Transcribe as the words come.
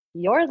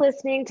You're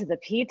listening to the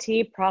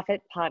PT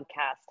Profit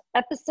Podcast,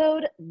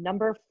 episode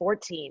number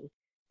 14.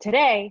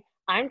 Today,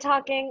 I'm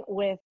talking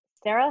with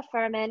Sarah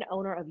Furman,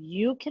 owner of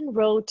You Can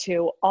Row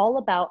Too, all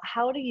about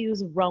how to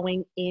use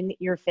rowing in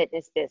your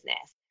fitness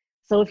business.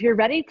 So if you're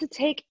ready to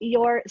take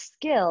your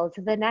skill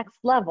to the next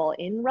level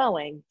in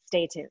rowing,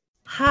 stay tuned.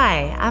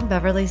 Hi, I'm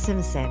Beverly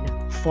Simpson,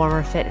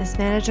 former fitness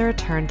manager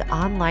turned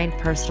online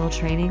personal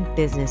training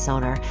business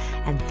owner,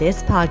 and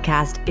this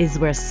podcast is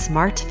where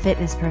smart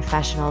fitness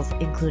professionals,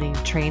 including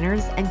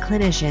trainers and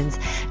clinicians,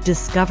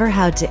 discover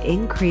how to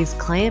increase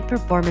client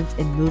performance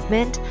in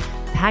movement,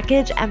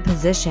 package and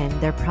position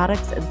their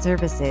products and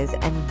services,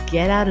 and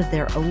get out of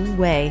their own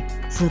way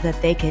so that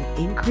they can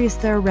increase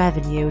their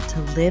revenue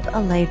to live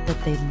a life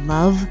that they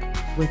love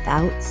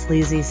without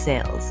sleazy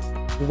sales.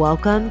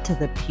 Welcome to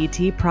the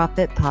PT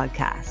Profit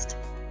Podcast.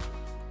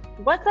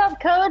 What's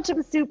up, Coach?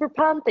 I'm super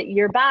pumped that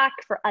you're back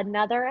for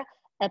another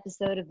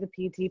episode of the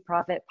PT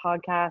Profit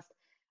Podcast.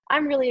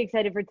 I'm really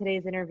excited for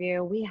today's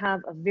interview. We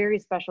have a very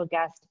special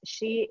guest.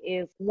 She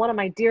is one of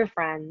my dear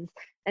friends,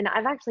 and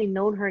I've actually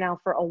known her now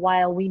for a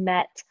while. We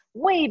met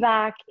way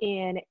back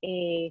in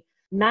a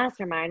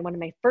mastermind, one of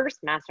my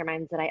first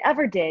masterminds that I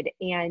ever did,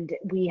 and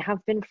we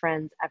have been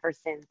friends ever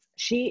since.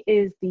 She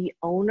is the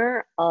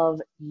owner of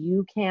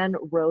You Can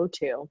Row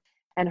Too,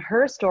 and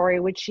her story,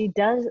 which she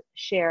does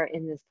share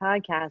in this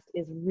podcast,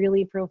 is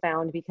really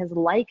profound because,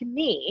 like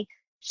me,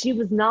 she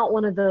was not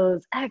one of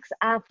those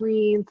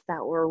ex-athletes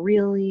that were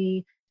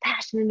really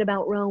passionate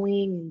about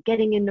rowing and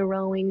getting into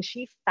rowing.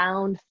 She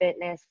found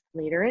fitness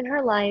later in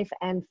her life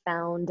and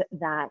found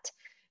that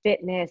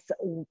fitness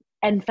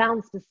and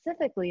found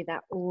specifically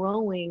that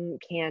rowing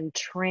can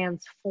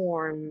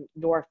transform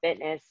your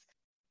fitness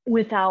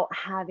without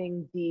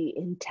having the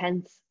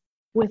intense,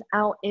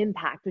 without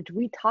impact, which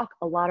we talk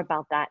a lot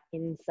about that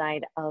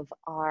inside of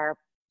our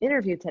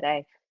interview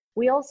today.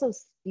 We also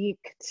speak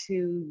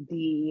to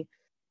the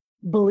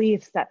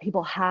beliefs that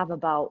people have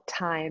about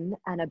time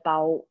and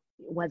about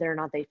whether or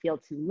not they feel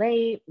too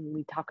late. And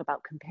we talk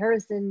about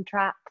comparison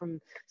trap from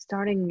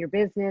starting your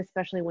business,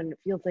 especially when it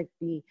feels like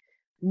the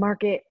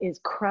market is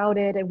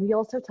crowded. And we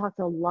also talked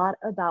a lot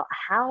about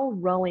how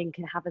rowing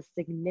can have a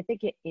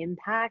significant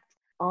impact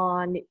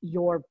on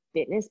your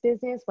fitness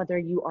business, whether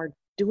you are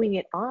doing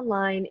it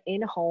online,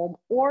 in home,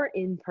 or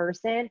in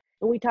person.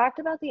 And we talked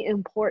about the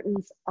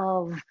importance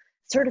of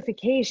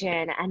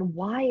certification and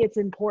why it's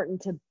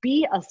important to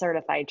be a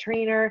certified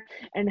trainer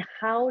and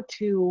how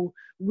to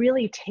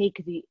really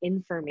take the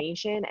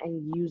information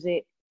and use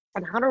it,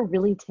 and how to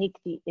really take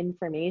the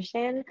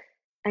information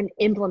and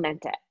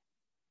implement it.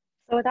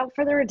 So without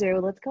further ado,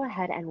 let's go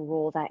ahead and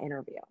roll that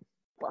interview.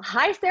 Well,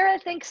 hi, Sarah.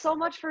 Thanks so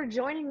much for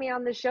joining me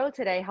on the show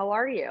today. How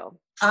are you?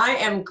 I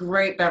am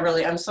great,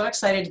 Beverly. I'm so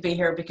excited to be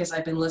here because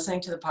I've been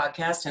listening to the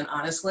podcast, and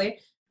honestly,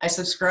 I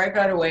subscribed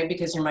right away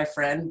because you're my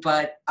friend,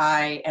 but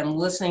I am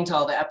listening to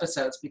all the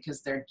episodes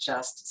because they're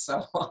just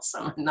so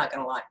awesome. I'm not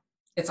going to lie.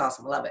 It's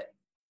awesome. I love it.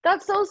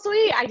 That's so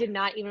sweet. I did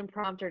not even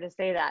prompt her to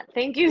say that.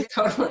 Thank you.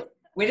 Totally.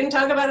 We didn't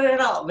talk about it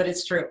at all, but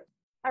it's true.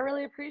 I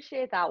really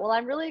appreciate that. Well,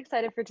 I'm really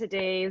excited for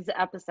today's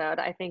episode.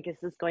 I think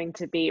this is going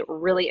to be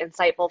really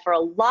insightful for a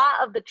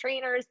lot of the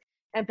trainers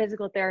and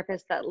physical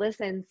therapists that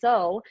listen.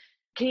 So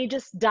can you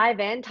just dive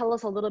in? Tell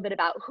us a little bit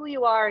about who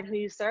you are and who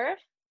you serve.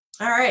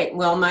 All right.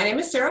 Well, my name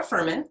is Sarah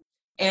Furman,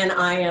 and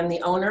I am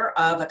the owner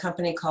of a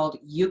company called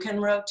You Can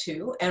Row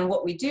Too. And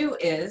what we do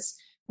is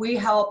we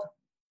help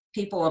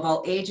people of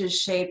all ages,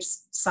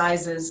 shapes,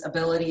 sizes,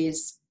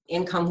 abilities,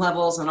 income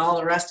levels, and all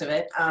the rest of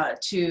it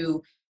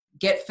to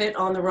get fit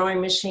on the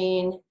rowing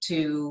machine,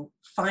 to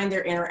find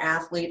their inner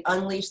athlete,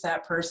 unleash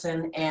that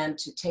person, and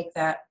to take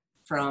that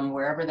from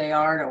wherever they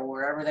are to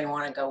wherever they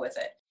want to go with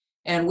it.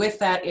 And with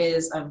that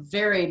is a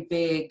very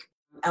big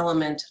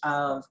element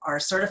of our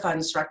certified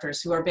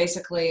instructors, who are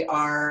basically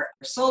our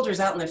soldiers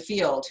out in the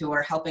field who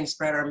are helping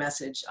spread our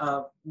message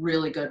of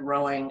really good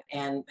rowing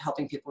and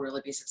helping people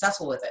really be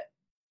successful with it.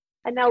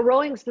 And now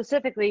rowing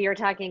specifically, you're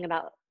talking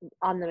about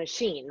on the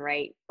machine,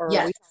 right? Or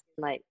yes.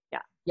 Yeah.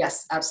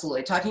 Yes,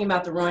 absolutely. Talking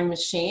about the rowing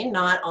machine,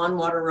 not on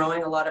water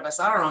rowing. A lot of us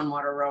are on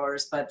water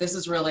rowers, but this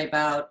is really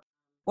about,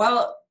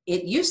 well,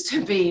 it used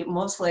to be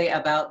mostly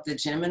about the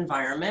gym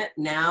environment.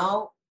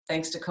 Now,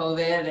 thanks to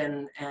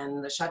COVID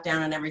and the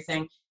shutdown and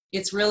everything,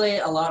 it's really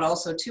a lot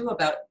also too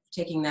about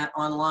taking that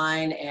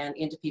online and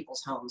into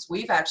people's homes.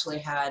 We've actually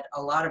had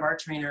a lot of our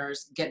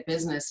trainers get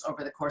business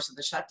over the course of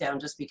the shutdown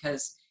just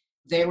because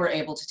they were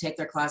able to take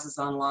their classes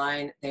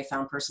online. They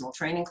found personal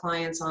training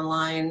clients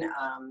online.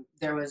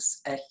 There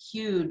was a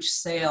huge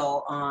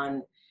sale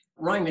on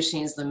rowing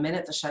machines the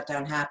minute the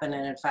shutdown happened.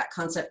 And in fact,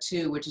 Concept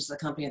 2, which is the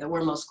company that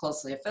we're most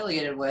closely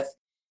affiliated with,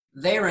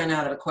 they ran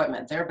out of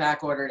equipment. They're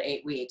back ordered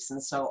 8 weeks.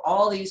 And so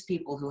all these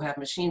people who have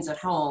machines at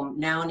home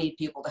now need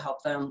people to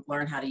help them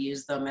learn how to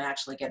use them and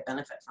actually get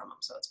benefit from them.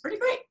 So it's pretty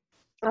great.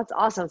 That's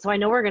awesome. So I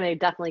know we're going to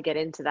definitely get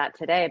into that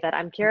today, but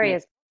I'm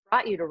curious, what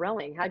brought you to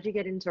rowing? How'd you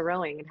get into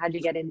rowing, and how'd you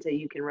get into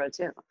You Can Row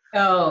Too?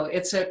 Oh,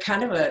 it's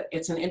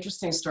an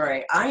interesting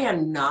story. I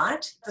am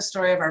not the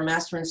story of our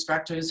master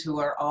instructors who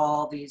are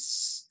all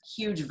these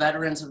huge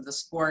veterans of the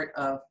sport.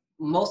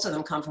 Most of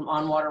them come from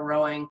on-water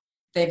rowing.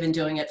 They've been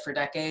doing it for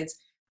decades.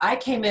 I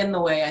came in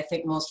the way I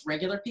think most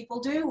regular people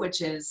do,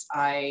 which is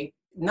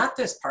not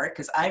this part,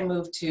 because I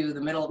moved to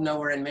the middle of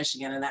nowhere in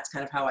Michigan, and that's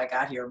kind of how I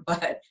got here,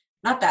 but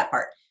not that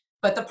part.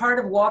 But the part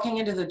of walking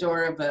into the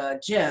door of a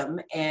gym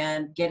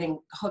and getting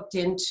hooked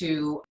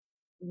into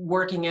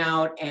working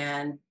out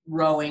and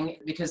rowing,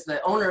 because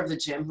the owner of the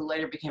gym, who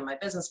later became my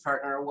business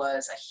partner,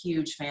 was a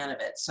huge fan of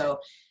it. So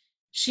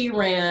she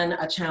ran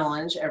a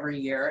challenge every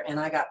year, and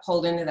I got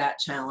pulled into that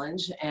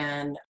challenge,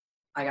 and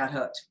I got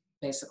hooked,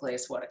 basically,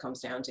 is what it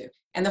comes down to.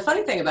 And the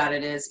funny thing about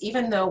it is,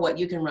 even though what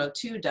You Can Row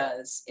 2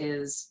 does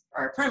is,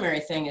 our primary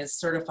thing is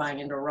certifying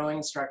indoor rowing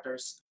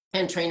instructors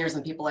and trainers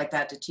and people like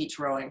that to teach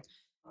rowing,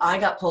 I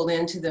got pulled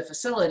into the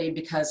facility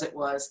because it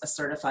was a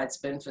certified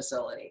spin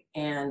facility.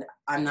 And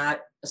I'm not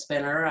a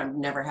spinner, I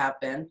never have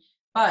been.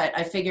 But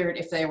I figured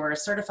if they were a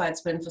certified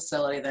spin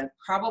facility, then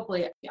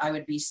probably I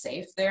would be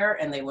safe there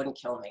and they wouldn't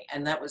kill me.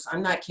 And that was,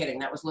 I'm not kidding,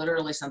 that was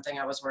literally something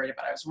I was worried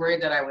about. I was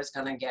worried that I was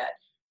going to get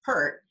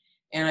hurt.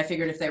 And I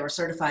figured if they were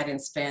certified in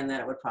spin,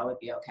 then it would probably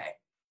be okay.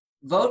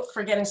 Vote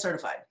for getting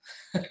certified.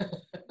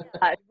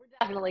 We're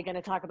definitely going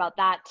to talk about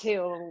that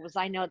too, because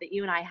I know that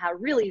you and I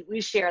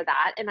we share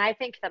that. And I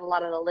think that a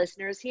lot of the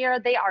listeners here,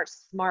 they are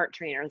smart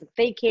trainers.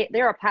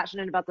 They are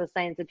passionate about the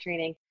science of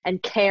training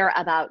and care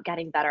about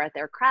getting better at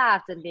their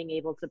craft and being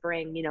able to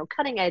bring,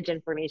 cutting edge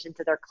information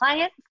to their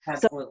clients.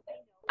 Absolutely. So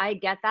I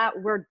get that.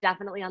 We're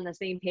definitely on the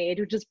same page,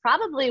 which is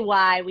probably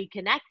why we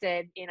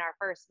connected in our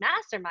first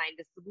mastermind.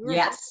 We were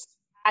yes.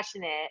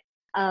 passionate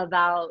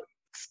about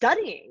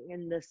studying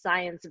in the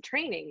science of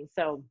training.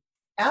 So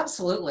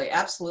absolutely.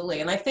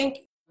 And I think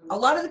a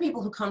lot of the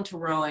people who come to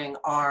rowing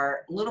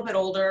are a little bit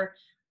older.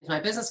 My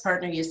business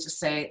partner used to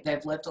say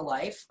they've lived a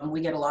life. And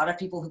we get a lot of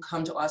people who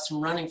come to us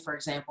from running, for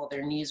example,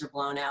 their knees are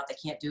blown out, they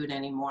can't do it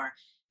anymore.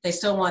 They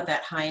still want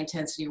that high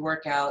intensity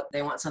workout.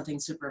 They want something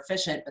super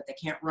efficient, but they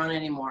can't run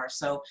anymore.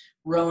 So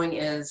rowing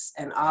is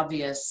an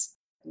obvious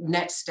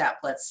next step,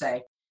 let's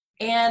say.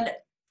 And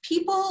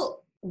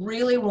people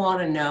really want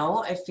to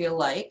know, I feel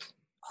like,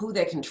 who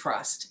they can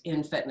trust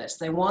in fitness.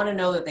 They want to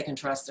know that they can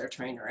trust their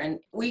trainer. And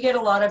we get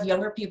a lot of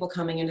younger people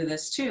coming into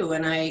this too.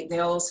 And they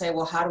all say,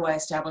 well, how do I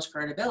establish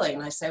credibility?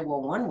 And I say,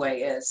 well, one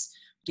way is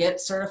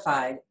get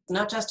certified,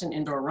 not just in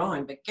indoor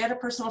rowing, but get a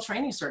personal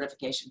training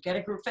certification, get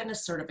a group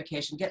fitness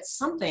certification, get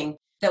something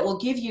that will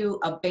give you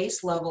a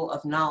base level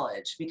of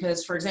knowledge.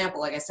 Because, for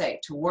example, like I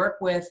say, to work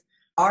with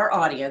our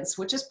audience,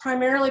 which is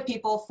primarily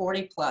people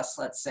 40 plus,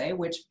 let's say,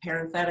 which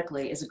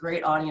parenthetically is a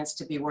great audience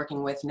to be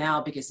working with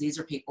now, because these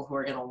are people who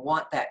are going to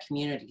want that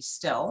community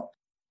still.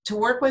 To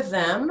work with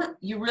them,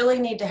 you really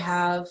need to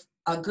have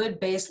a good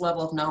base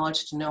level of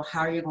knowledge to know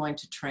how you're going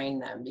to train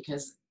them.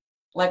 Because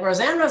like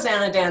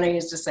Rosanna Dana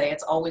used to say,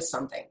 it's always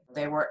something.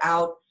 They were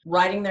out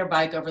riding their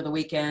bike over the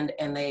weekend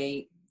and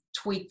they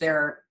tweaked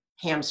their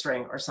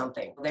hamstring or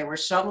something. They were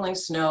shoveling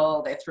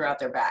snow, they threw out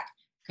their back.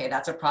 Okay,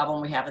 that's a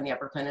problem we have in the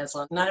Upper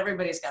Peninsula. Not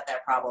everybody's got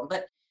that problem,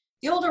 but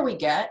the older we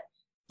get,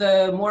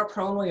 the more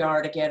prone we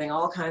are to getting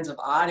all kinds of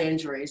odd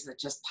injuries that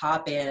just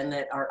pop in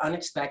that are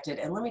unexpected.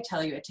 And let me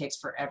tell you, it takes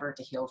forever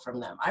to heal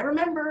from them. I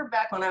remember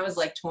back when I was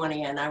like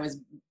 20 and I was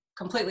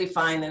completely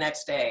fine the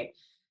next day.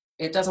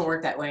 It doesn't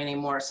work that way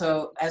anymore.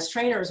 So as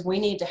trainers, we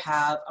need to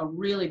have a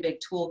really big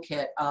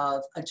toolkit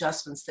of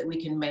adjustments that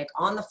we can make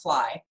on the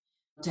fly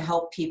to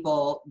help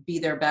people be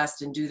their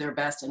best and do their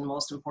best, and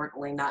most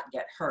importantly, not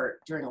get hurt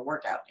during a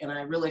workout. And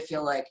I really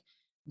feel like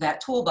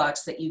that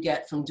toolbox that you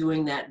get from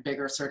doing that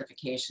bigger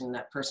certification,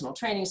 that personal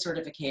training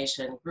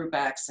certification, Group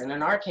X, and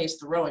in our case,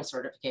 the rowing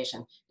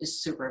certification,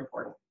 is super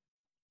important.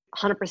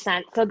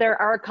 100%. So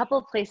there are a couple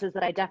of places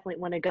that I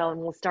definitely want to go, and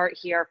we'll start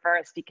here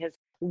first, because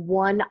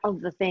one of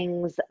the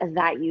things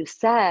that you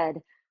said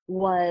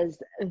was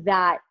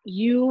that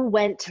you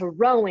went to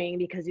rowing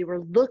because you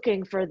were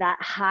looking for that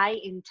high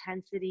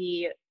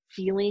intensity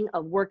feeling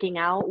of working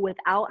out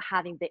without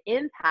having the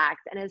impact.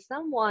 And as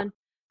someone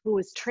who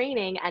was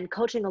training and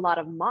coaching a lot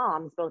of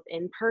moms, both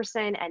in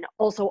person and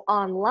also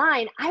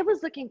online, I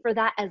was looking for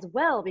that as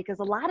well, because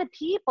a lot of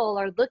people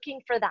are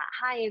looking for that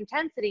high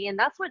intensity. And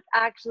that's what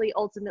actually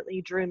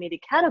ultimately drew me to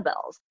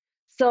kettlebells.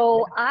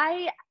 So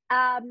I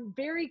am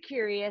very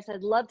curious.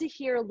 I'd love to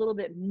hear a little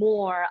bit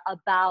more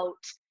about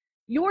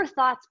your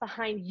thoughts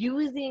behind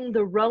using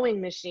the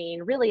rowing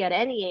machine really at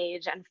any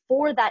age and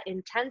for that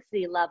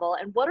intensity level.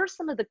 And what are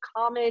some of the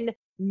common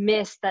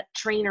myths that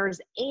trainers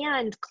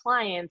and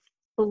clients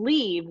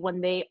believe when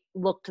they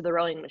look to the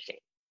rowing machine?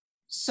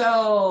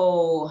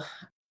 So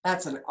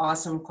that's an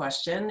awesome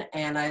question.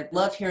 And I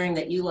love hearing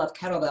that you love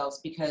kettlebells,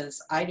 because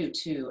I do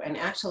too. And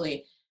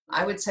actually,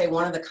 I would say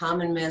one of the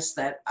common myths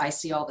that I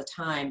see all the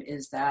time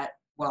is that,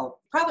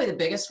 well, probably the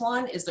biggest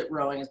one is that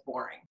rowing is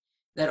boring.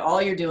 That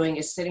all you're doing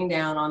is sitting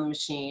down on the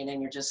machine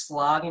and you're just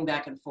slogging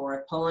back and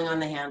forth, pulling on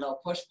the handle,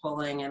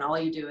 pulling, and all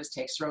you do is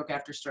take stroke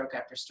after stroke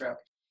after stroke.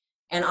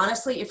 And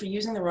honestly, if you're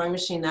using the rowing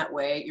machine that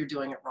way, you're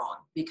doing it wrong,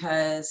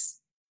 because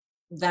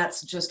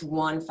that's just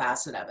one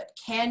facet of it.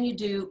 Can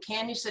you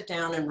sit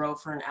down and row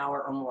for an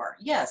hour or more?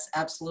 Yes,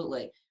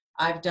 absolutely.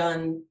 I've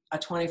done a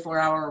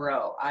 24-hour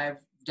row. I've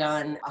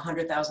done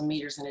 100,000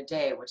 meters in a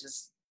day, which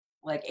is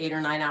like 8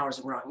 or 9 hours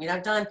of rowing. I mean,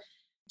 I've done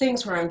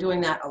things where I'm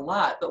doing that a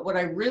lot, but what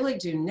I really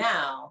do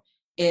now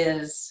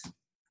is,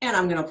 and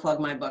I'm going to plug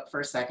my book for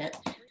a second.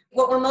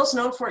 What we're most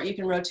known for at You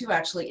Can Row Too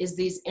actually is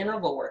these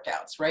interval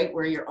workouts, right?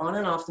 Where you're on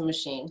and off the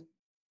machine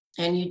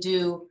and you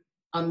do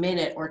a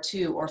minute or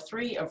 2 or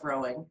 3 of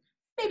rowing,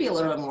 maybe a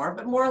little bit more,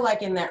 but more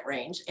like in that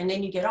range. And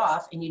then you get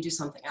off and you do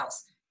something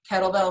else.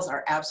 Kettlebells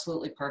are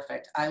absolutely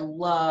perfect. I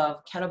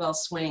love kettlebell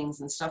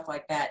swings and stuff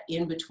like that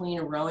in between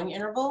a rowing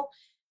interval.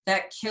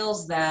 That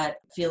kills that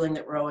feeling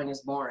that rowing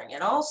is boring.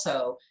 It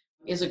also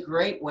is a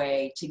great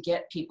way to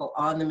get people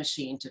on the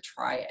machine to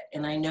try it.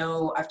 And I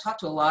know I've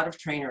talked to a lot of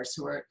trainers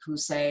who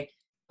say,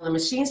 well, the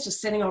machine's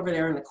just sitting over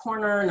there in the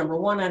corner. Number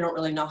one, I don't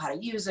really know how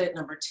to use it.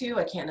 Number two,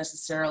 I can't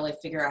necessarily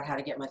figure out how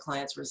to get my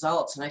clients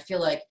results. And I feel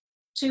like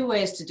 2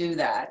 ways to do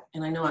that.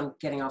 And I know I'm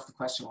getting off the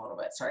question a little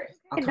bit. Sorry,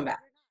 I'll come back.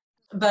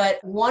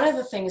 But one of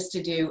the things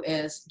to do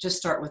is just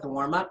start with a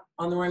warm-up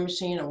on the rowing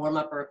machine, a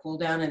warm-up or a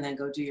cool-down, and then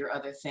go do your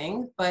other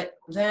thing. But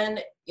then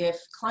if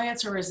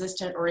clients are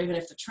resistant, or even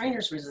if the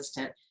trainer's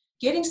resistant,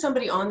 getting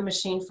somebody on the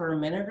machine for a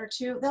minute or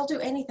two, they'll do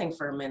anything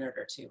for a minute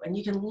or two. And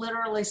you can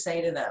literally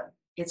say to them,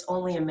 it's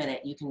only a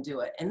minute, you can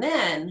do it. And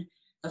then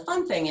the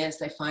fun thing is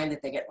they find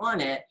that they get on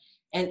it.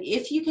 And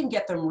if you can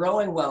get them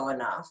rowing well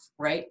enough,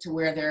 right, to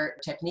where their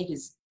technique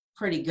is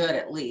pretty good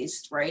at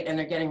least, right, and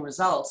they're getting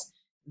results,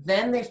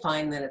 then they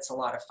find that it's a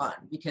lot of fun.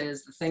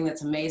 Because the thing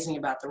that's amazing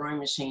about the rowing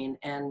machine,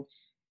 and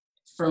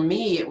for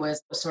me, it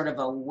was sort of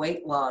a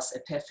weight loss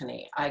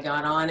epiphany. I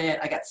got on it,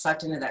 I got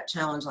sucked into that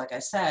challenge, like I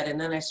said, and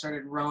then I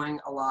started rowing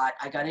a lot.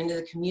 I got into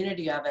the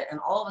community of it, and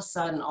all of a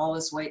sudden, all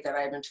this weight that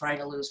I've been trying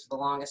to lose for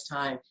the longest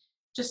time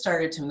just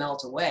started to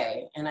melt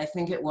away. And I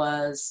think it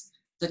was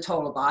the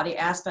total body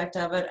aspect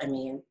of it. I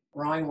mean,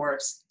 rowing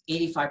works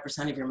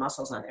 85% of your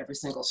muscles on every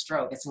single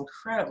stroke. It's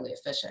incredibly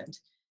efficient.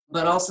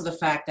 But also the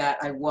fact that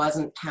I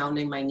wasn't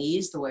pounding my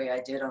knees the way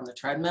I did on the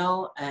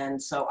treadmill.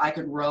 And so I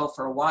could row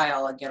for a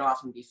while and get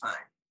off and be fine.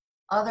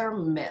 Other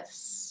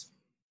myths: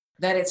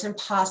 that it's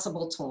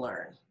impossible to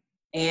learn.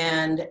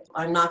 And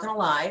I'm not going to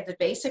lie, the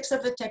basics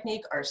of the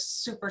technique are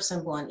super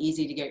simple and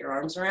easy to get your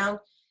arms around.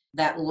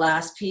 That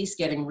last piece,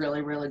 getting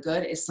really, really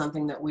good, is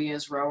something that we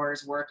as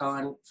rowers work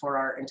on for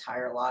our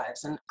entire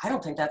lives. And I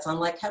don't think that's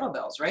unlike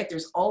kettlebells, right?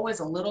 There's always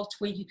a little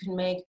tweak you can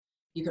make.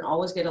 You can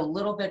always get a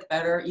little bit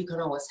better. You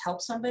can always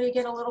help somebody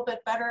get a little bit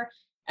better.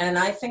 And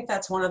I think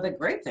that's one of the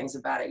great things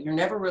about it. You're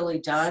never really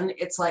done.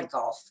 It's like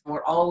golf.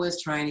 We're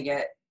always trying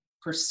to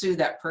pursue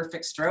that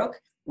perfect stroke.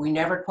 We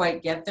never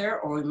quite get there,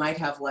 or we might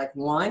have like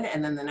one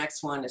and then the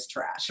next one is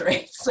trash,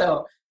 right?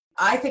 So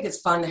I think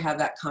it's fun to have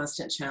that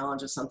constant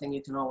challenge of something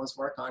you can always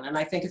work on. And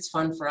I think it's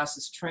fun for us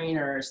as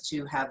trainers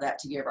to have that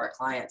to give our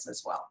clients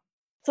as well.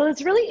 So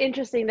it's really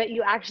interesting that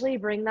you actually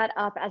bring that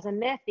up as a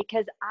myth,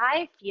 because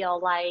I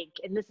feel like,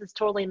 and this is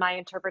totally my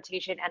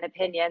interpretation and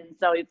opinion,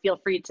 so feel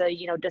free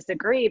to,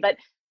 disagree, but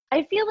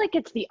I feel like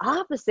it's the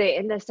opposite,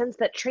 in the sense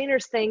that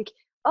trainers think,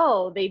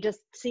 oh, they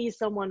just see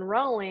someone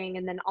rowing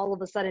and then all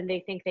of a sudden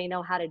they think they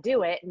know how to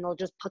do it, and they'll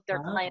just put their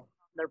client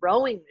on the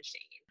rowing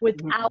machine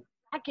without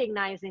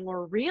recognizing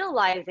or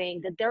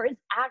realizing that there is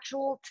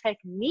actual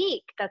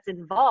technique that's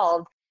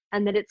involved,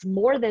 and that it's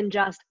more than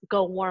just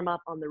go warm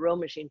up on the row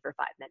machine for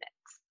 5 minutes.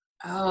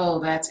 Oh,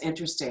 that's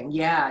interesting.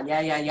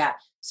 Yeah.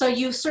 So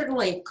you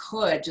certainly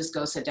could just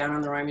go sit down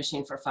on the rowing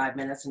machine for 5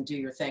 minutes and do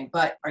your thing,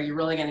 but are you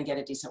really going to get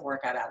a decent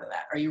workout out of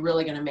that? Are you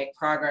really going to make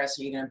progress?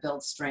 Are you going to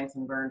build strength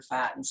and burn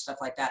fat and stuff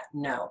like that?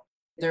 No.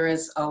 There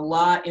is a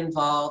lot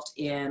involved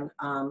in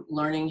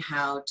learning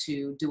how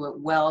to do it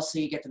well so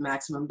you get the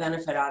maximum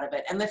benefit out of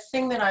it. And the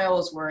thing that I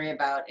always worry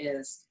about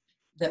is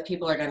that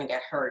people are going to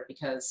get hurt,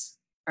 because,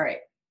 all right,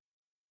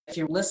 if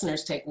your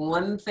listeners take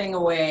one thing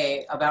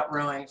away about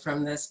rowing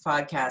from this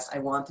podcast, I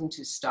want them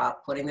to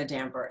stop putting the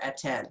damper at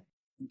 10.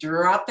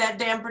 Drop that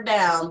damper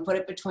down, put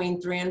it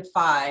between 3 and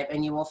 5,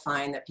 and you will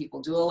find that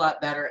people do a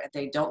lot better if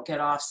they don't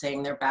get off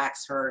saying their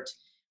backs hurt.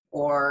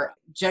 Or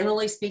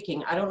generally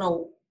speaking, I don't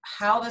know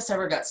how this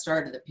ever got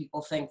started, that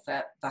people think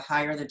that the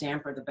higher the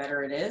damper, the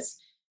better it is.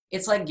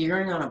 It's like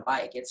gearing on a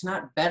bike. It's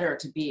not better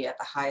to be at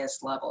the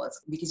highest level.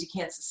 It's because you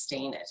can't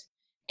sustain it.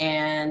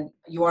 And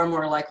you are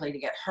more likely to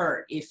get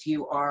hurt if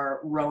you are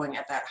rowing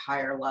at that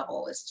higher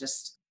level. It's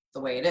just the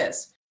way it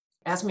is.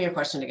 Ask me your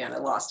question again. I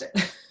lost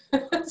it.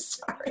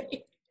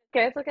 Sorry.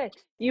 Okay, it's okay.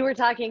 You were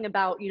talking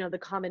about, the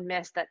common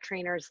myth that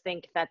trainers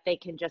think that they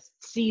can just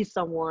see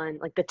someone,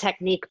 like the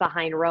technique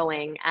behind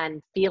rowing,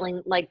 and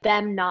feeling like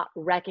them not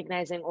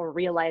recognizing or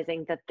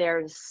realizing that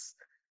there's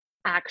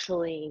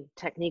actually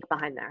technique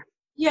behind there.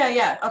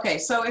 Yeah. Okay.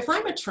 So if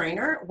I'm a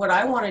trainer, what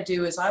I want to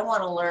do is I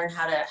want to learn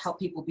how to help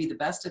people be the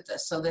best at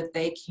this so that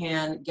they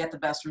can get the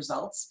best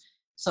results,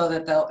 so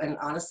that and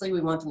honestly, we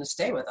want them to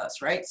stay with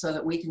us, right? So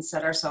that we can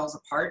set ourselves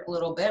apart a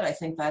little bit. I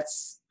think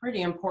that's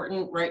pretty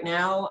important right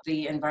now.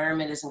 The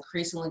environment is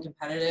increasingly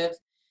competitive.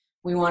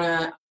 We want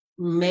to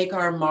make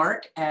our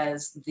mark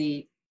as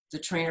the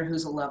trainer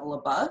who's a level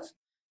above.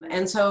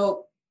 And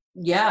so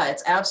Yeah,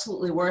 it's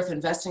absolutely worth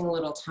investing a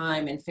little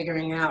time in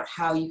figuring out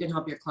how you can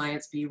help your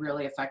clients be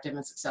really effective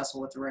and successful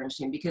with the rowing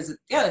machine. Because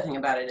the other thing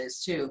about it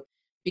is too,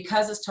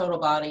 because it's total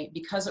body,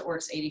 because it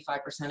works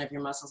 85% of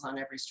your muscles on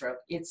every stroke,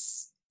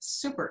 it's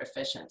super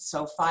efficient.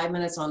 So 5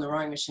 minutes on the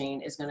rowing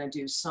machine is going to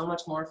do so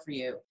much more for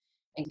you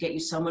and get you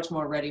so much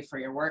more ready for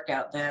your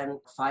workout than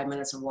 5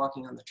 minutes of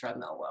walking on the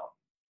treadmill will.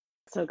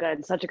 So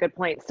good. Such a good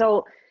point.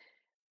 So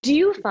do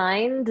you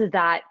find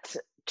that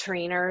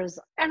trainers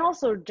and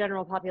also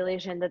general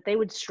population that they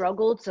would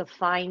struggle to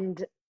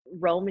find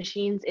row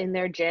machines in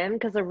their gym?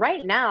 Because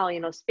right now,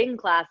 spin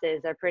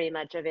classes are pretty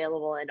much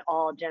available in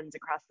all gyms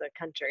across the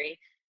country,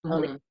 at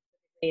least Mhm.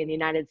 in the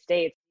United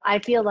States. I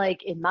feel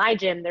like in my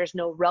gym, there's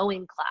no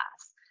rowing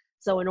class.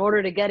 So in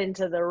order to get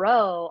into the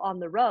row,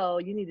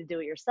 you need to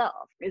do it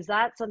yourself. Is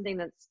that something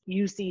that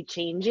you see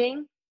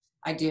changing?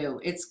 I do.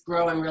 It's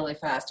growing really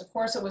fast. Of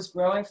course, it was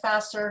growing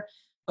faster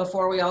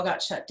before we all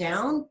got shut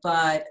down,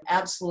 but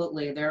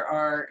absolutely, there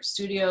are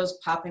studios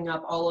popping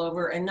up all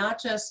over, and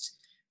not just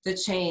the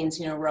chains,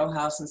 Row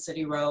House and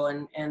City Row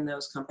and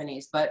those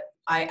companies, but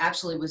I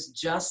actually was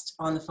just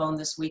on the phone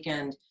this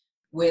weekend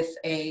with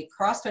a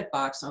CrossFit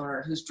box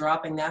owner who's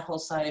dropping that whole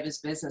side of his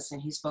business,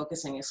 and he's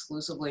focusing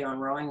exclusively on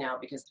rowing now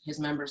because his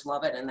members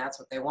love it and that's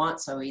what they want.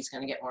 So he's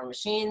going to get more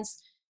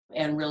machines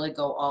and really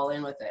go all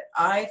in with it.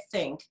 I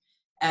think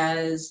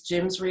as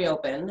gyms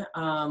reopen,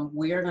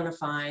 we are going to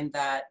find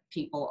that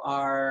people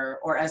are,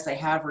 or as they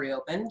have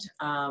reopened,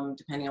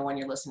 depending on when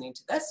you're listening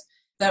to this,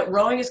 that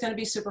rowing is going to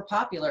be super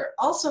popular.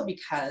 Also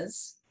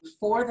because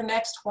for the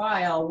next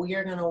while, we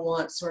are going to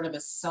want sort of a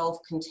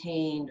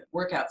self-contained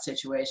workout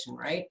situation,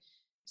 right?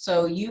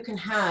 So you can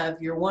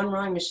have your one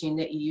rowing machine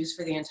that you use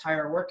for the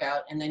entire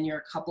workout, and then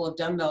your couple of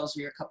dumbbells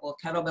or your couple of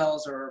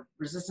kettlebells or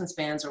resistance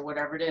bands or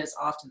whatever it is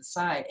off to the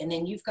side. And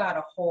then you've got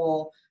a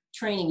whole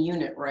training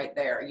unit right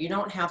there. You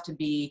don't have to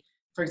be,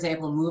 for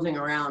example, moving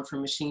around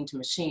from machine to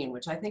machine,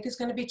 which I think is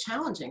going to be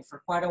challenging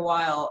for quite a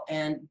while.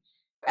 And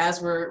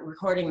as we're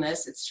recording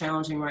this, it's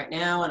challenging right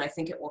now, and I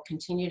think it will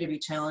continue to be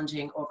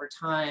challenging over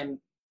time,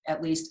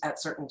 at least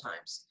at certain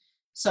times.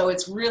 So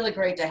it's really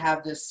great to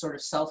have this sort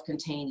of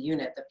self-contained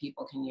unit that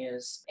people can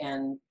use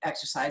and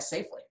exercise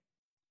safely.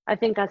 I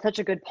think that's such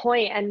a good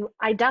point. And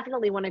I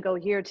definitely want to go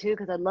here too,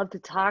 because I'd love to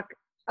talk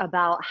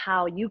about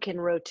how you can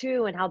row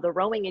too, and how the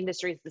rowing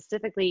industry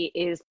specifically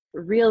is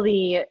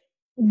really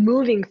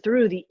moving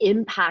through the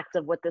impact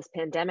of what this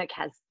pandemic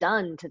has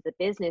done to the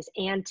business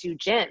and to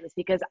gyms.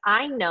 Because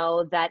I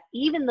know that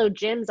even though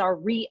gyms are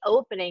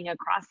reopening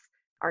across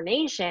our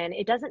nation,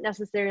 it doesn't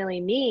necessarily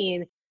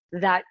mean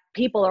that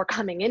people are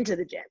coming into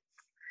the gyms.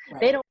 Right.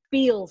 They don't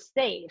feel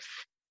safe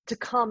to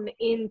come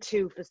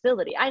into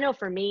facility. I know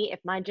for me, if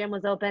my gym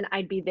was open,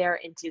 I'd be there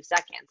in 2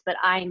 seconds, but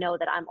I know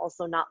that I'm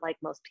also not like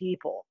most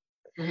people.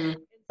 Mm-hmm.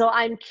 So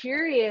I'm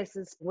curious,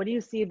 what do you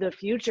see the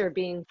future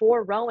being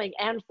for rowing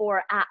and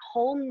for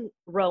at-home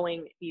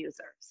rowing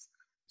users?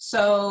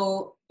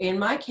 So in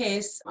my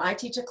case, I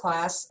teach a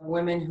class of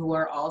women who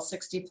are all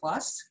 60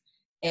 plus.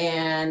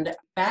 And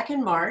back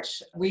in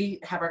March, we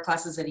have our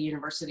classes at a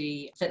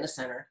university fitness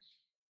center.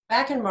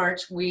 Back in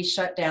March, we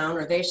shut down,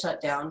 or they shut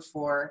down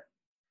for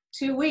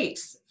 2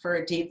 weeks for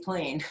a deep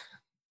clean.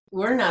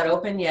 We're not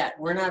open yet.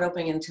 We're not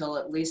open until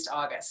at least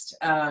August.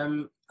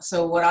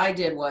 So what I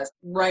did was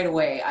right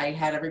away, I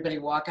had everybody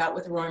walk out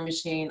with a rowing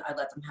machine. I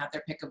let them have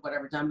their pick of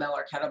whatever dumbbell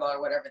or kettlebell or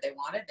whatever they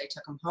wanted. They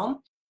took them home.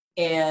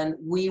 And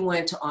we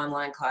went to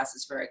online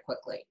classes very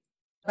quickly.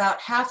 About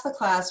half the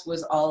class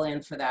was all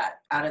in for that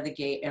out of the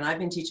gate. And I've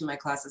been teaching my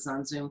classes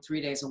on Zoom 3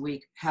 days a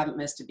week. Haven't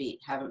missed a beat,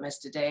 haven't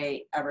missed a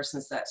day ever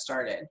since that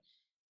started.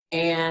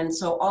 And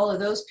so all of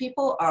those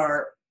people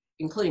are,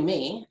 including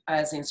me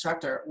as the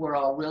instructor, we're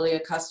all really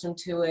accustomed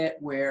to it.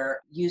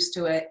 We're used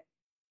to it.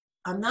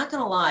 I'm not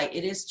going to lie,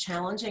 it is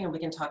challenging, and we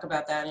can talk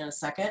about that in a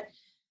second.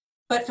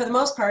 But for the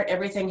most part,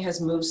 everything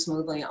has moved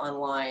smoothly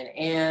online.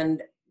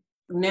 And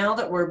now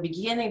that we're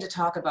beginning to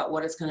talk about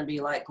what it's going to be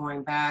like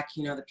going back,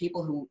 the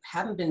people who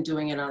haven't been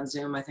doing it on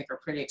Zoom, I think,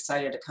 are pretty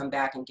excited to come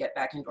back and get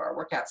back into our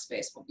workout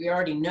space. But we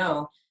already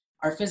know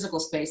our physical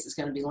space is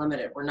going to be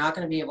limited. We're not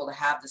going to be able to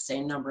have the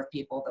same number of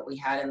people that we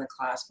had in the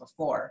class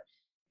before.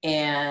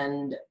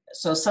 And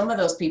so some of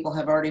those people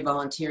have already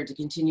volunteered to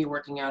continue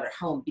working out at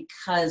home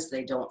because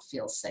they don't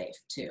feel safe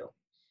too.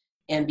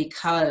 And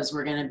because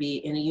we're going to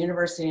be in a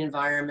university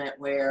environment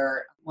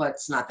where, well,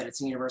 it's not that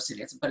it's a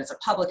university, but it's a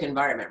public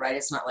environment, right?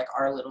 It's not like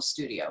our little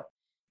studio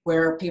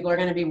where people are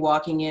going to be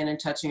walking in and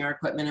touching our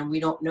equipment, and we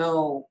don't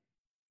know,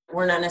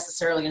 we're not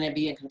necessarily going to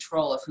be in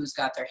control of who's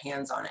got their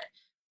hands on it.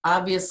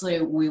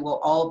 Obviously, we will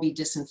all be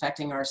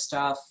disinfecting our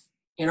stuff.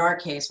 In our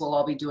case, we'll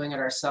all be doing it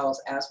ourselves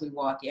as we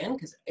walk in,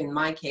 because in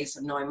my case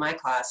of knowing my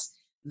class,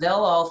 they'll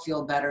all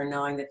feel better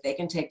knowing that they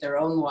can take their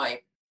own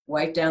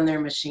wipe down their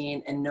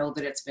machine and know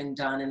that it's been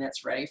done and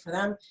it's ready for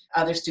them.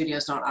 Other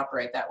studios don't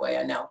operate that way,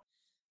 I know.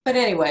 But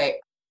anyway,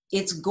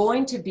 it's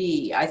going to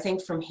be, I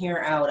think from here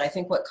out, I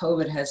think what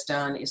COVID has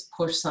done is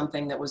push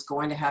something that was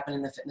going to happen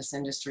in the fitness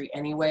industry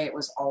anyway. It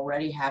was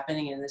already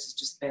happening, and this has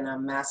just been a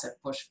massive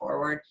push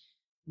forward.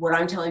 What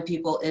I'm telling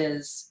people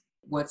is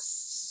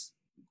what's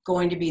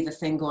going to be the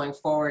thing going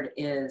forward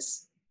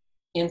is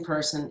in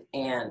person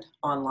and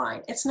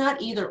online. It's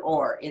not either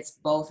or, it's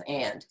both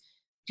and.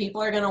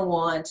 People are going to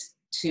want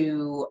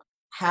to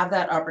have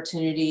that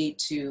opportunity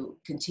to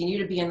continue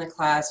to be in the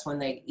class when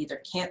they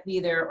either can't be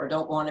there or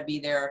don't want to be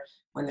there,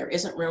 when there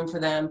isn't room for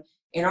them.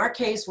 In our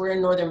case, we're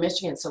in northern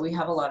Michigan, so we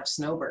have a lot of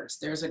snowbirds.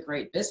 There's a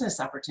great business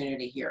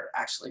opportunity here,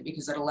 actually,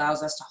 because it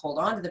allows us to hold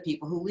on to the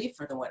people who leave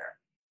for the winter.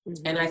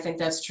 Mm-hmm. And I think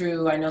that's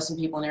true. I know some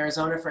people in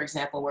Arizona, for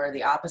example, where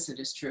the opposite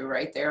is true,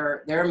 right?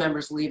 Their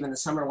members leave in the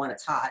summer when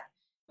it's hot,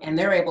 and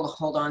they're able to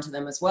hold on to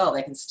them as well.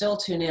 They can still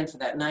tune in for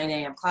that 9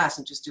 a.m. class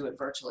and just do it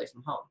virtually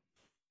from home.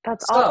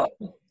 That's awesome.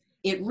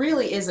 It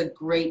really is a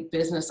great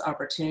business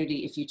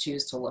opportunity if you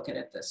choose to look at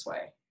it this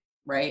way,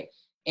 right?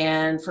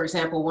 And for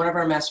example, one of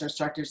our master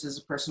instructors is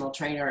a personal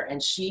trainer,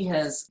 and she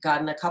has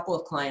gotten a couple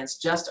of clients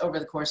just over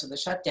the course of the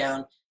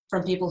shutdown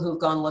from people who've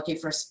gone looking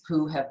for,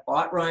 who have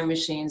bought rowing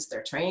machines,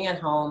 they're training at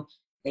home,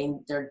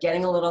 they're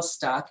getting a little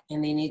stuck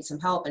and they need some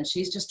help, and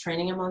she's just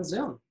training them on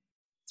Zoom.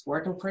 It's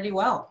working pretty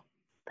well.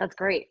 That's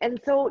great. And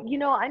so,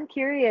 I'm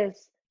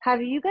curious,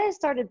 have you guys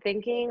started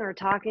thinking or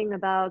talking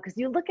about, because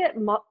you look at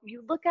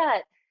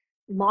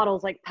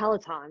models like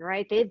Peloton,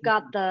 right? They've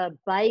got the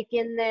bike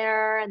in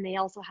there and they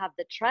also have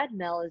the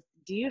treadmill.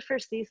 Do you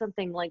foresee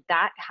something like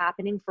that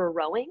happening for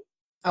rowing?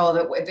 Oh,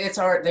 they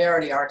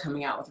already are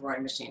coming out with a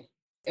rowing machine.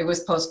 It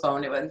was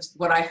postponed.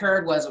 What I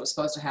heard was it was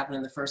supposed to happen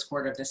in the first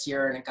quarter of this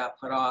year and it got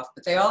put off.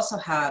 But they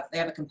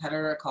have a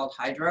competitor called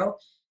Hydro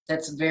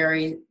that's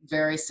very,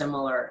 very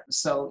similar.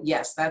 So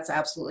yes, that's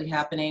absolutely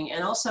happening.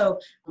 And also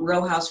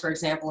Row House, for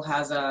example,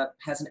 has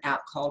an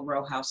app called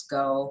Row House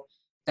Go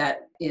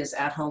that is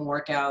at-home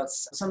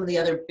workouts. Some of the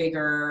other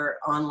bigger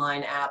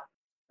online app,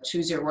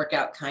 choose your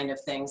workout kind of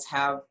things,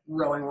 have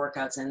rowing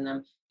workouts in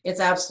them.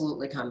 It's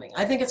absolutely coming.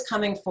 I think it's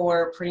coming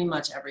for pretty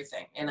much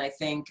everything. And I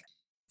think,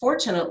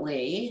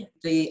 fortunately,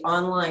 the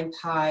online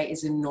pie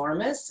is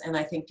enormous. And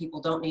I think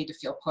people don't need to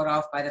feel put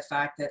off by the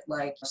fact that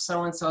like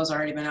so-and-so's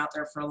already been out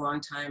there for a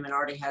long time and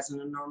already has an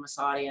enormous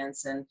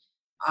audience. And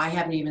I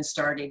haven't even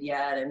started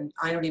yet, and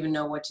I don't even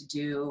know what to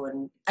do.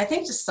 And I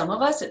think to some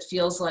of us, it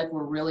feels like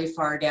we're really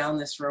far down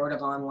this road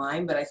of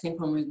online. But I think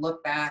when we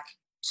look back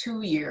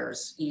 2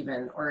 years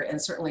even,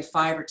 and certainly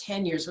 5 or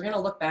 10 years, we're going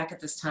to look back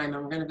at this time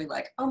and we're going to be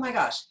like, oh my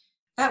gosh,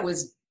 that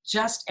was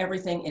just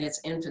everything in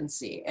its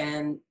infancy.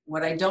 And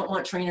what I don't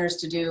want trainers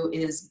to do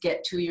is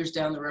get 2 years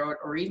down the road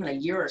or even a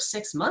year or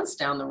 6 months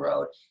down the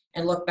road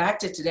and look back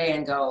to today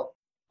and go,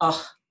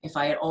 oh, if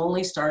I had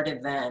only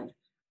started then,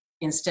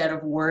 instead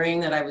of worrying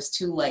that I was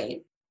too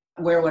late,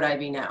 where would I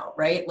be now,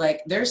 right?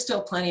 Like there's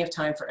still plenty of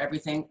time for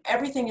everything.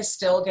 Everything is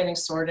still getting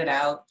sorted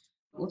out.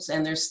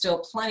 And there's still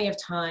plenty of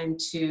time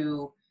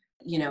to,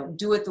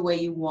 do it the way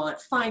you want,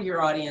 find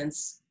your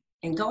audience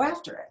and go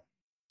after it.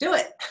 Do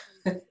it.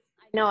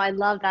 No, I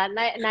love that.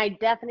 And I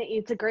definitely,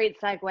 it's a great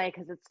segue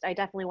because I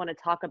definitely want to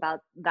talk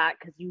about that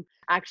because you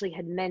actually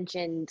had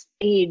mentioned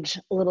age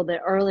a little bit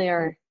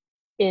earlier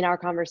in our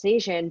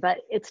conversation. But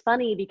it's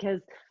funny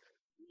because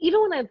even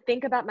when I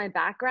think about my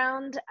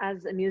background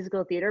as a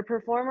musical theater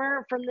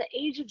performer, from the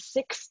age of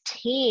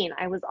 16,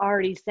 I was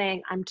already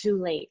saying, I'm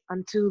too late,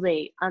 I'm too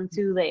late, I'm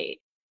too late.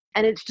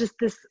 And it's just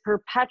this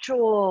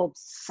perpetual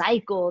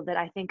cycle that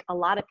I think a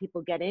lot of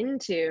people get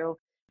into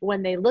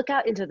when they look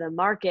out into the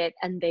market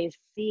and they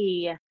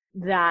see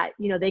that,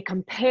 they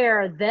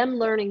compare them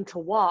learning to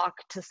walk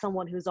to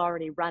someone who's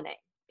already running.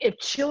 If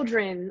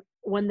children,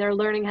 when they're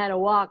learning how to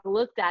walk,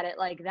 looked at it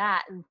like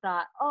that and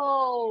thought,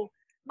 oh,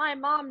 my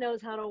mom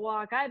knows how to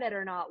walk, I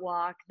better not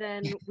walk,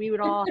 then we would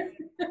all,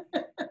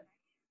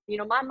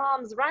 my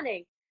mom's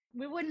running.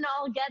 We wouldn't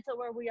all get to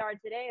where we are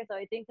today. So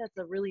I think that's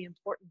a really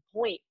important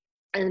point.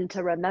 And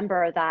to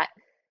remember that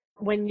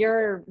when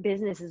your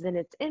business is in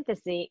its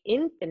infancy,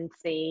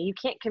 you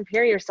can't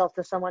compare yourself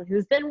to someone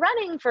who's been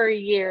running for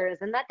years.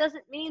 And that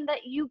doesn't mean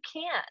that you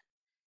can't.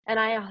 And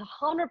I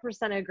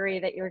 100% agree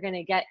that you're going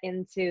to get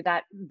into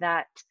that,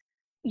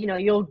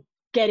 you'll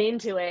get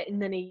into it.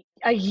 And then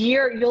a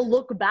year, you'll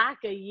look back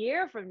a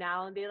year from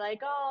now and be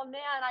like, oh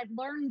man, I've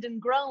learned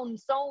and grown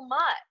so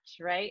much,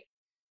 right?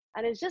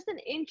 And it's just an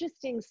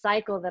interesting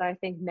cycle that I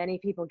think many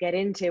people get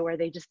into where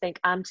they just think,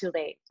 I'm too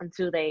late, I'm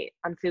too late,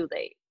 I'm too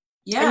late.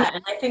 Yeah,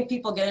 and I think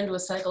people get into a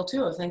cycle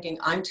too of thinking,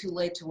 I'm too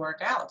late to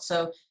work out.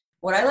 So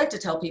what I like to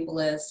tell people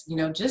is,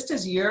 just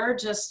as you're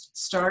just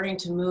starting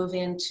to move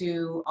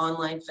into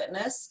online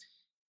fitness,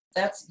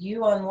 that's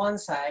you on one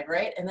side,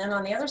 right? And then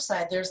on the other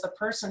side, there's the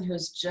person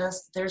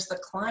there's the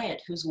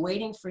client who's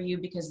waiting for you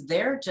because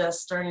they're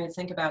just starting to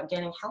think about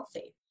getting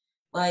healthy.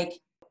 Like,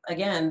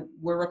 again,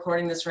 we're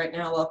recording this right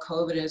now while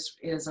COVID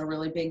is a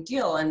really big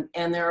deal.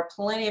 And there are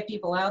plenty of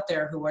people out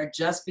there who are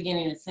just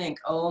beginning to think,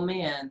 oh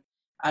man,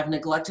 I've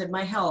neglected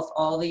my health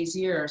all these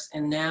years.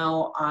 And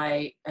now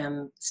I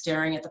am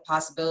staring at the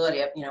possibility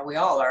of, we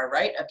all are,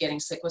 right? Of getting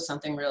sick with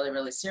something really,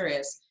 really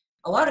serious.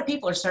 A lot of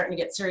people are starting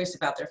to get serious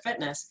about their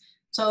fitness.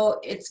 So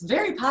it's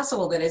very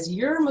possible that as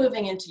you're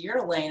moving into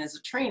your lane as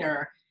a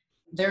trainer,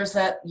 there's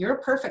that your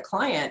perfect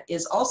client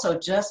is also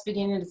just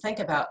beginning to think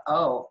about,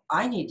 oh,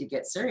 I need to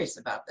get serious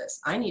about this.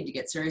 I need to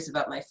get serious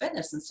about my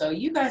fitness. And so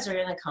you guys are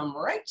going to come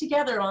right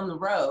together on the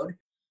road,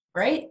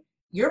 right?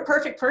 Your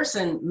perfect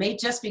person may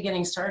just be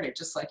getting started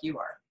just like you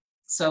are.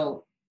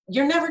 So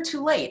you're never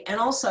too late. And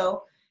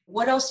also,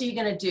 what else are you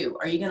going to do?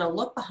 Are you going to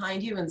look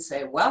behind you and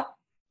say, well,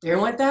 there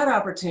went that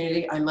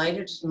opportunity. I might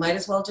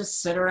as well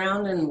just sit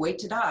around and wait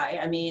to die.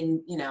 I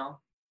mean,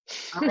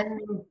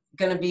 I'm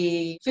going to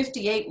be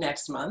 58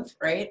 next month,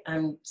 right?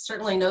 I'm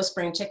certainly no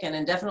spring chicken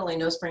and definitely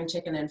no spring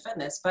chicken in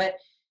fitness, but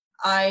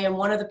I am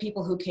one of the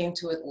people who came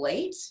to it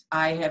late.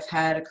 I have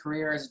had a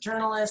career as a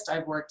journalist.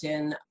 I've worked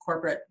in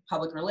corporate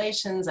public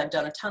relations. I've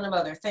done a ton of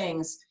other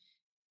things.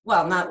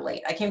 Well, not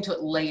late. I came to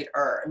it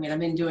later. I mean, I've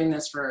been doing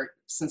this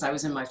since I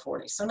was in my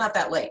 40s, so not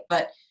that late.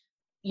 But,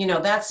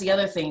 that's the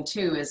other thing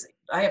too, is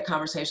I have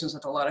conversations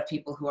with a lot of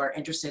people who are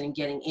interested in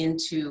getting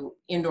into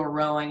indoor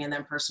rowing and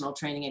then personal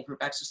training and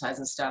group exercise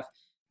and stuff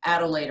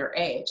at a later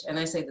age. And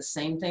I say the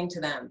same thing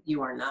to them.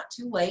 You are not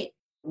too late.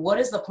 What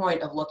is the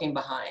point of looking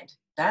behind?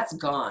 That's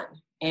gone.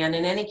 And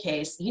in any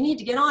case, you need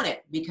to get on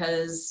it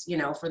because,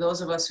 for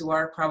those of us who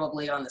are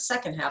probably on the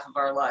second half of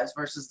our lives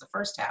versus the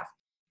first half,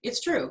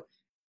 it's true.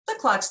 The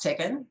clock's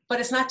ticking, but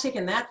it's not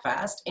ticking that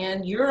fast.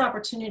 And your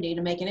opportunity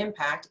to make an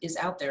impact is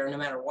out there no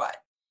matter what.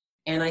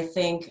 And I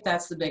think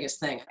that's the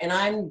biggest thing. And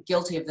I'm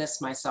guilty of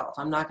this myself.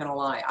 I'm not going to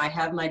lie. I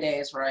have my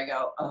days where I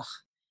go, ugh,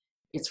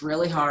 it's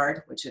really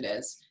hard, which it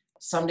is.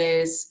 Some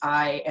days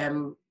I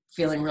am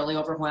feeling really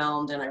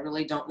overwhelmed and I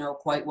really don't know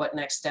quite what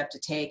next step to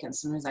take. And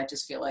sometimes I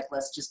just feel like,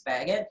 let's just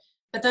bag it.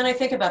 But then I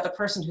think about the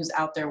person who's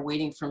out there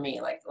waiting for me.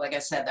 Like I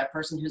said, that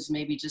person who's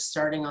maybe just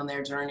starting on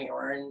their journey,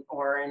 or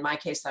in my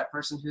case, that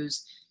person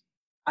who's,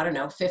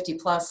 50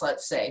 plus,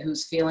 let's say,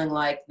 who's feeling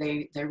like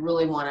they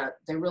really want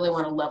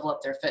to level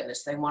up their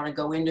fitness. They want to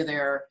go into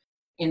their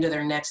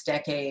next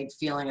decade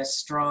feeling as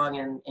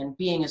strong and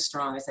being as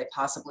strong as they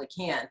possibly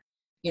can.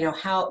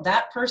 How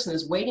that person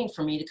is waiting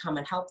for me to come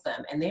and help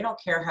them, and they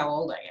don't care how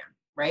old I am,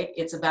 right?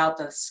 It's about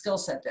the skill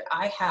set that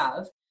I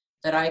have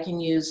that I can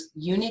use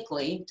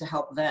uniquely to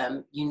help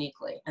them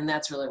uniquely. And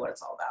that's really what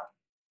it's all about.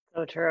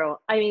 So true.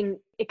 I mean,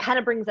 it kind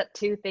of brings up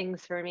two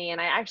things for me.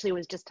 And I actually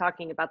was just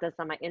talking about this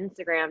on my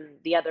Instagram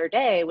the other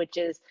day, which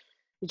is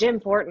Jim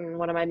Fortin,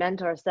 one of my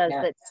mentors, says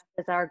that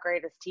is our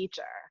greatest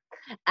teacher.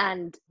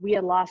 And we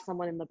had lost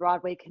someone in the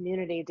Broadway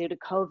community due to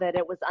COVID.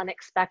 It was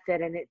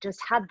unexpected. And it just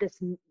had this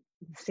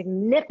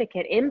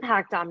significant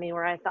impact on me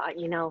where I thought,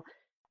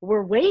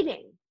 we're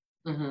waiting.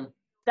 Mm-hmm.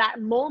 That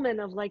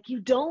moment of like, you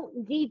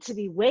don't need to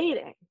be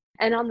waiting.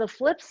 And on the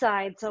flip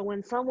side, so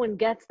when someone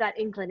gets that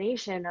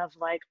inclination of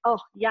like, oh,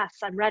 yes,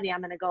 I'm ready,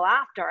 I'm going to go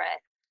after it.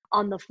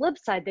 On the flip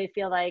side, they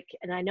feel like,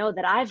 and I know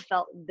that I've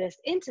felt this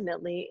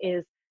intimately,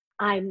 is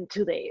I'm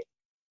too late.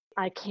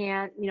 I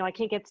can't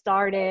get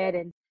started.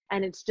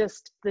 And it's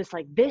just this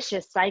like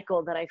vicious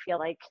cycle that I feel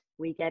like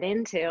we get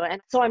into. And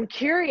so I'm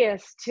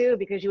curious too,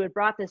 because you had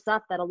brought this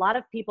up, that a lot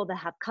of people that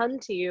have come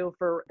to you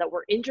that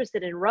were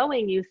interested in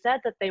rowing, you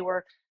said that they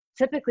were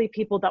typically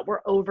people that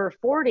were over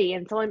 40.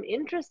 And so I'm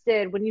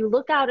interested, when you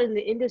look out in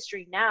the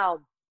industry now,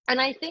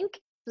 and I think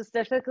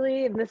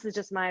specifically, and this is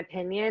just my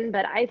opinion,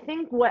 but I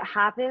think what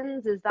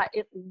happens is that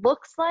it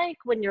looks like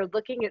when you're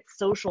looking at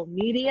social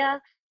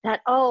media that,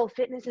 oh,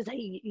 fitness is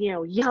a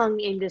young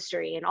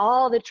industry and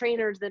all the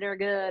trainers that are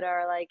good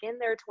are like in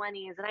their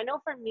 20s. And I know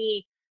for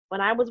me, when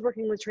I was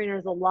working with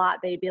trainers a lot,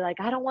 they'd be like,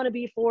 I don't want to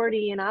be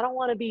 40 and I don't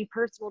want to be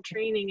personal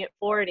training at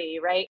 40,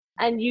 right?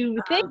 And you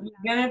think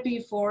you're going to be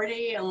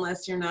 40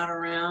 unless you're not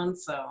around,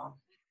 so.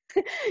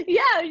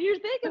 Yeah, you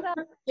think about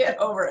get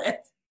over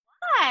it.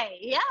 Why?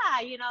 Yeah,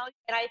 and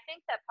I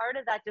think that part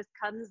of that just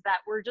comes that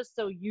we're just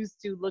so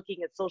used to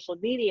looking at social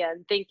media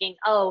and thinking,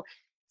 oh,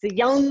 it's a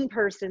young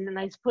person, and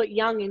I put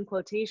young in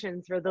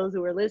quotations for those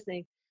who are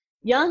listening,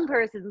 young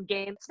person's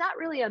game. It's not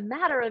really a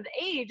matter of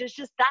age. It's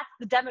just that's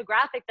the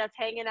demographic that's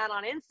hanging out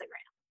on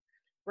Instagram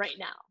right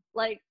now.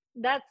 Like,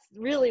 that's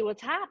really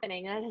what's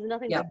happening. And it has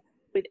nothing to do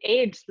with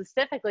age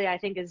specifically. I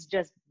think is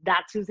just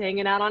that's who's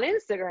hanging out on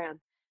Instagram.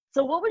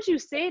 So what would you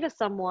say to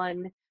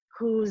someone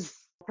who's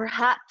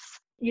perhaps,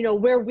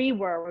 where we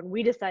were when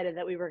we decided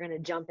that we were going to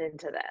jump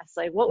into this?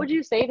 Like, what would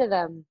you say to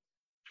them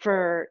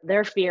for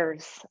their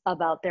fears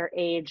about their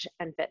age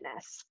and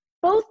fitness?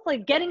 Both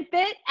like getting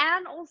fit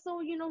and also,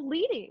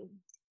 leading.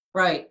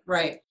 Right.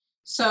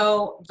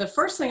 So the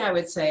first thing I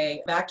would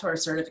say, back to our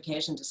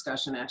certification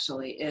discussion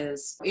actually,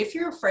 is if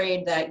you're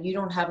afraid that you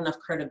don't have enough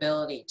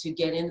credibility to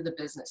get into the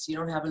business, you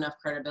don't have enough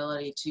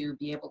credibility to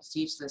be able to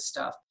teach this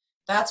stuff,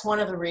 that's one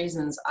of the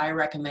reasons I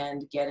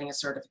recommend getting a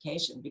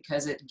certification,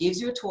 because it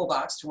gives you a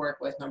toolbox to work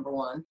with, number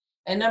one.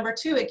 And number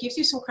two, it gives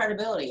you some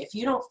credibility. If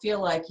you don't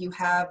feel like you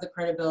have the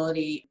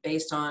credibility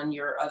based on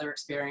your other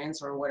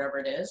experience or whatever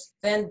it is,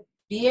 then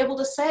be able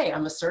to say,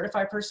 I'm a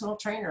certified personal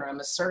trainer, I'm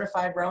a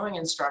certified rowing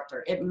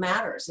instructor. It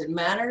matters. It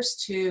matters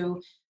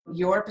to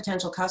your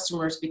potential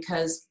customers,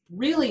 because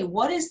really,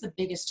 what is the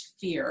biggest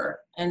fear?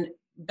 And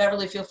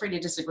Beverly, feel free to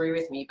disagree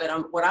with me, but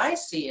what I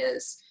see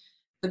is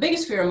The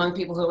biggest fear among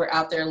people who are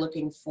out there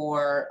looking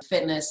for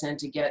fitness and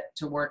to get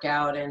to work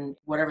out and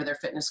whatever their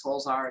fitness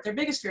goals are, their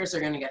biggest fear is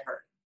they're going to get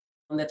hurt,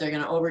 and that they're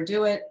going to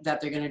overdo it, that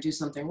they're going to do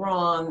something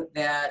wrong,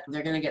 that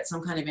they're going to get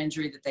some kind of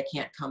injury that they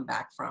can't come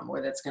back from or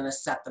that's going to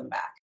set them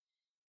back.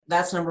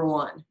 That's number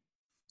one.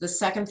 The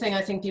second thing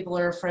I think people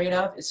are afraid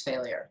of is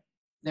failure.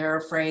 They're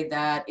afraid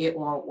that it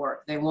won't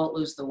work. They won't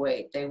lose the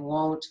weight. They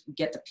won't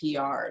get the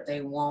PR.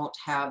 They won't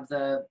have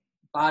the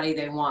body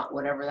they want,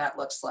 whatever that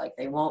looks like.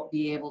 They won't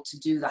be able to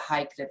do the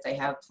hike that they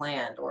have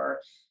planned. Or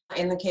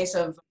in the case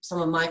of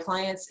some of my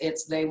clients,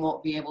 it's they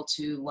won't be able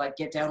to like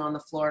get down on the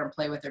floor and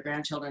play with their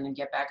grandchildren and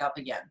get back up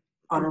again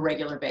on a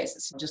regular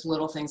basis. Just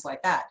little things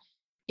like that.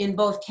 In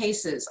both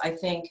cases, I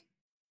think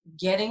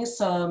getting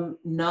some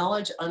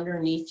knowledge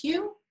underneath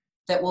you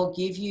that will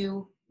give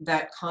you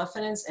that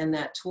confidence and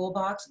that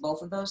toolbox,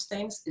 both of those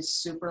things, is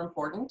super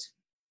important.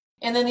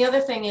 And then the other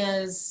thing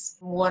is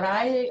what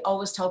I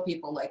always tell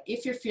people, like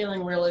if you're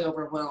feeling really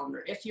overwhelmed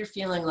or if you're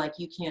feeling like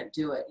you can't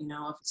do it,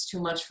 if it's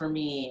too much for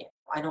me,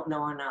 I don't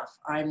know enough,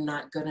 I'm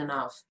not good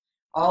enough,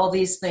 all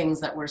these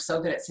things that we're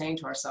so good at saying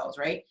to ourselves,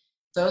 right?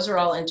 Those are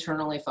all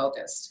internally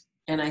focused.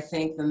 And I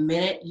think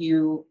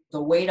the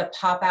way to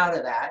pop out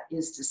of that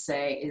is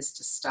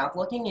to stop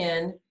looking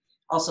in,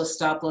 also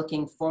stop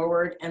looking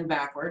forward and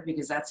backward,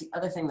 because that's the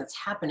other thing that's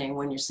happening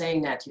when you're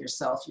saying that to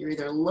yourself. You're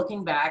either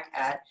looking back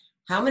at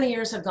how many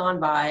years have gone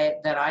by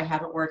that I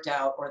haven't worked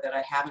out or that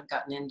I haven't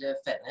gotten into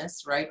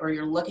fitness, right? Or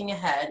you're looking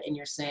ahead and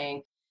you're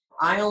saying,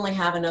 I only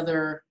have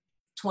another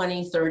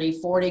 20,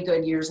 30, 40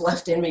 good years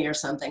left in me or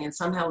something, and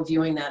somehow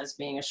viewing that as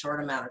being a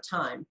short amount of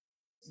time.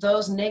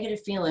 Those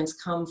negative feelings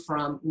come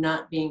from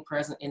not being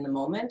present in the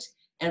moment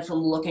and from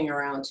looking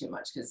around too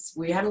much, because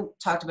we haven't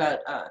talked about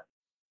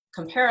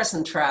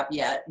comparison trap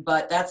yet,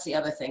 but that's the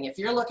other thing. If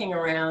you're looking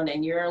around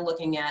and you're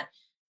looking at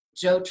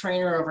Joe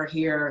Trainer over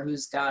here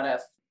who's got a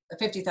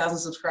 50,000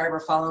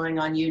 subscriber following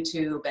on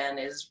YouTube and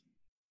is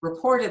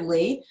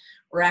reportedly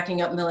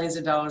racking up millions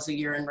of dollars a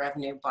year in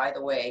revenue. By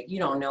the way, you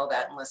don't know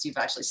that unless you've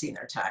actually seen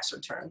their tax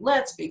return.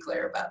 Let's be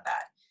clear about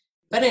that.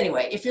 But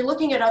anyway, if you're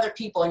looking at other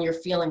people and you're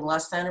feeling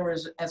less than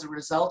as a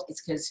result,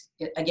 it's because,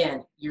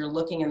 again, you're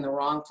looking in the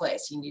wrong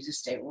place. You need to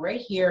stay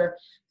right here,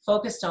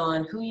 focused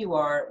on who you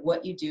are,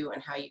 what you do,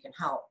 and how you can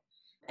help.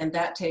 And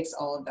that takes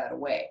all of that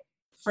away.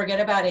 Forget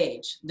about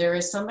age. There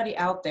is somebody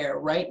out there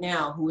right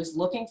now who is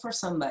looking for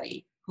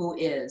somebody who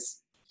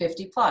is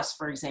 50 plus,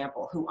 for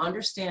example, who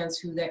understands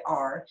who they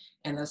are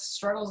and the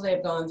struggles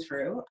they've gone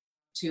through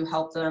to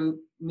help them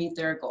meet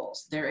their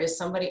goals. There is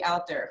somebody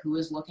out there who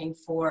is looking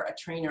for a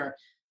trainer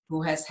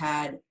who has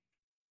had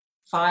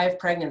 5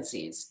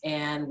 pregnancies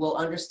and will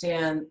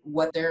understand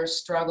what their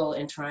struggle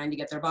in trying to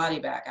get their body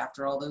back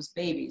after all those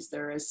babies.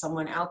 There is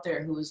someone out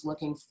there who is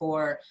looking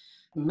for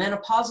a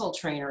menopausal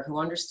trainer who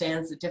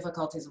understands the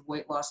difficulties of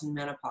weight loss in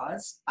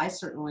menopause. I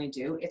certainly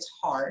do. It's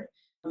hard.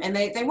 And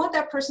they want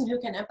that person who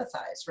can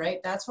empathize, right?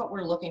 That's what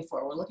we're looking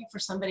for. We're looking for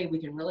somebody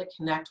we can really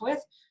connect with,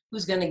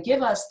 who's going to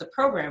give us the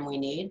program we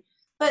need.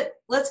 But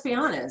let's be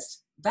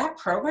honest, that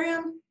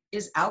program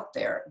is out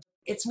there.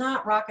 It's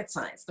not rocket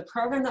science. The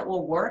program that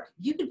will work,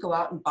 you could go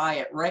out and buy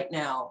it right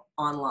now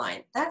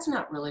online. That's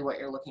not really what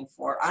you're looking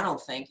for, I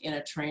don't think, in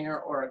a trainer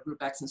or a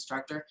Group X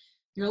instructor.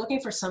 You're looking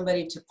for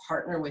somebody to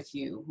partner with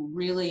you who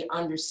really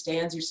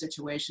understands your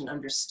situation,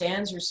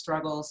 understands your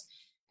struggles,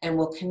 and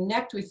will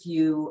connect with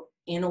you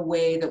in a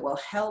way that will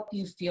help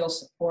you feel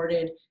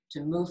supported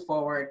to move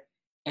forward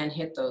and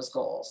hit those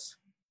goals.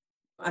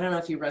 I don't know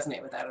if you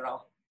resonate with that at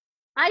all.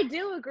 I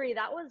do agree.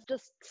 That was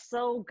just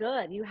so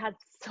good. You had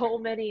so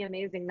many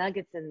amazing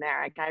nuggets in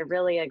there.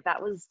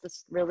 That was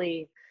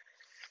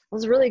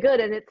really good.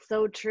 And it's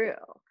so true.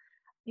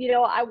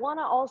 I want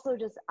to also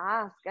just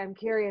ask, I'm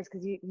curious,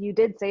 because you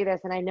did say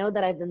this, and I know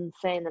that I've been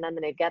saying that I'm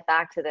going to get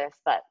back to this,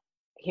 but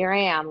here I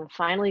am,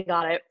 finally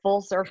got it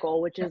full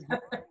circle, which is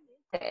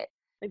it.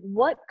 Like,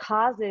 what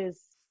causes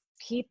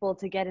people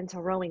to get into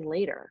rowing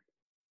later?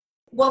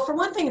 Well, for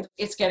one thing,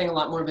 it's getting a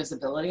lot more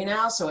visibility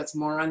now, so it's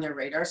more on their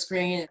radar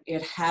screen.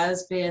 It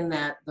has been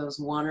that those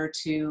 1 or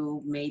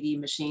 2 maybe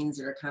machines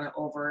that are kind of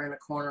over in a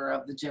corner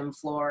of the gym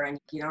floor, and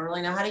you don't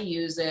really know how to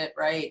use it,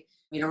 right?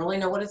 You don't really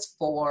know what it's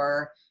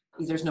for.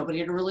 There's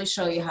nobody to really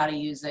show you how to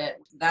use it.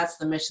 That's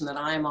the mission that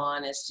I'm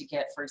on, is to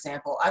get, for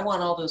example, I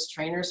want all those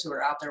trainers who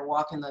are out there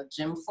walking the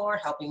gym floor,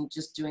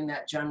 just doing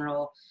that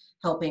general,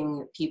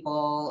 helping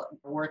people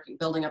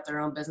building up their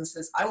own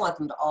businesses. I want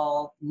them to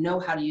all know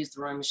how to use the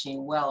rowing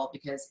machine well,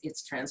 because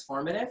it's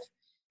transformative.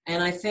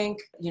 And I think,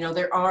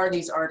 there are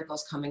these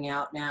articles coming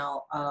out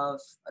now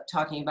of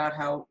talking about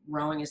how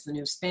rowing is the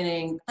new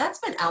spinning. That's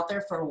been out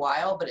there for a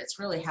while, but it's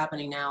really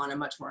happening now in a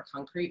much more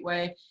concrete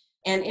way.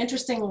 And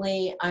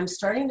interestingly, I'm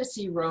starting to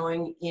see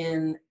rowing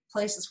in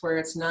places where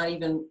it's not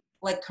even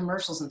like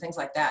commercials and things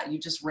like that. You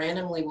just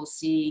randomly will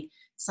see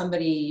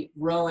somebody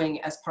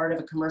rowing as part of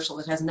a commercial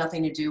that has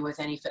nothing to do with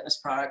any fitness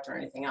product or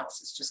anything else.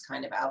 It's just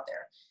kind of out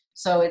there.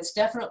 So it's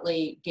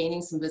definitely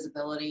gaining some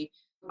visibility.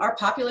 Our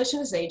population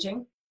is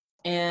aging,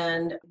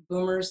 and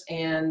boomers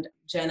and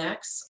Gen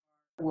X,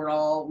 we're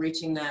all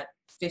reaching that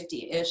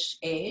 50-ish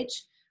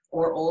age,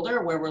 or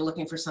older, where we're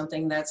looking for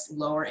something that's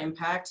lower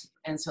impact.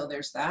 And so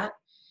there's that.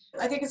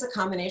 I think it's a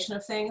combination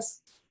of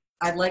things.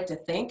 I'd like to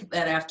think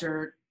that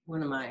after,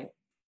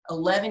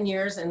 11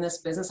 years in this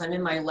business, I'm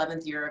in my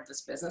 11th year of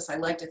this business. I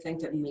like to think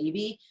that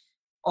maybe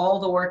all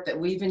the work that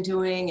we've been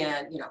doing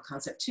and,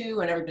 Concept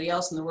 2 and everybody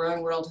else in the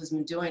rowing world has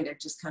been doing to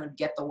just kind of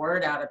get the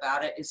word out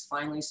about it is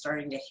finally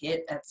starting to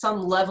hit at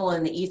some level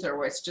in the ether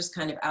where it's just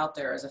kind of out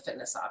there as a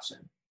fitness option.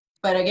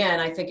 But again,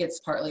 I think it's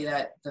partly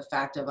that the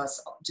fact of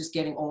us just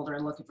getting older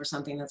and looking for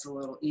something that's a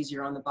little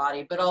easier on the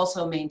body, but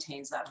also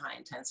maintains that high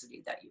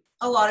intensity that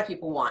a lot of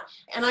people want.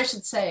 And I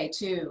should say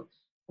too,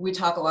 we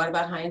talk a lot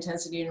about high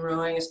intensity in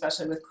rowing,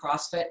 especially with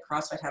CrossFit.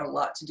 CrossFit had a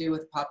lot to do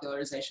with the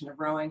popularization of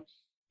rowing.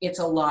 It's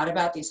a lot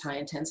about these high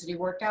intensity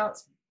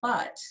workouts,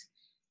 but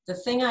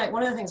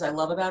one of the things I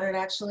love about it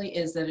actually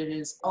is that it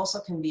is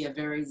also can be a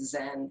very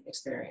zen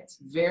experience,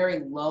 very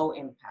low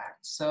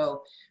impact.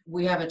 So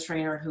we have a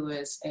trainer who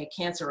is a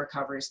cancer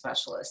recovery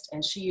specialist,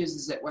 and she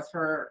uses it with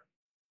her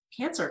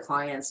cancer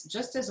clients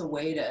just as a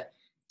way to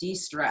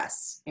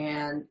de-stress.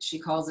 And she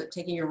calls it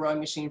taking your rowing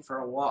machine for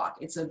a walk.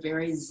 It's a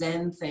very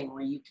zen thing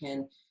where you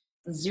can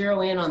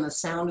zero in on the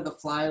sound of the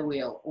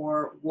flywheel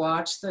or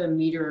watch the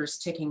meters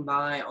ticking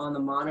by on the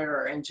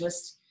monitor and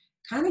just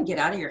kind of get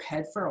out of your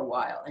head for a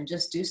while and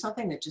just do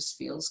something that just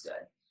feels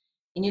good.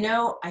 And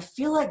I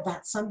feel like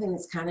that's something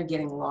that's kind of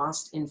getting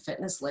lost in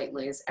fitness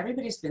lately is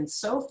everybody's been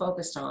so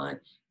focused on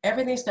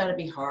everything's got to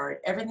be hard,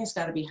 everything's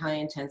got to be high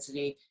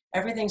intensity,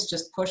 everything's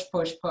just push,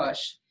 push,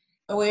 push.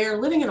 But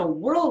we're living in a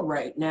world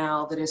right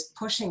now that is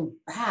pushing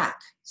back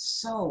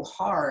so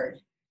hard.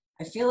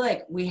 I feel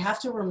like we have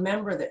to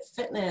remember that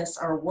fitness,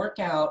 our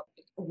workout,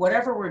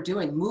 whatever we're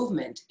doing,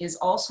 movement is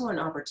also an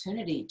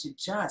opportunity to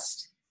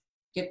just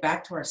get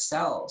back to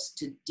ourselves,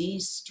 to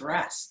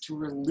de-stress, to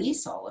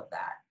release all of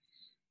that.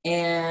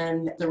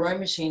 And the rowing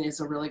machine is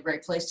a really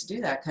great place to do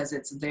that because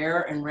it's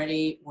there and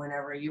ready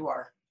whenever you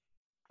are.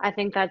 I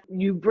think that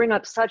you bring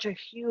up such a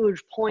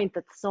huge point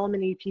that so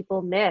many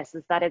people miss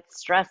is that it's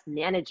stress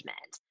management.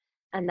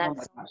 And that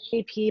so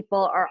many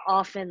people are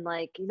often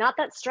like, not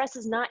that stress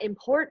is not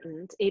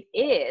important, it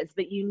is,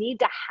 but you need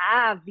to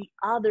have the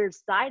other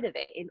side of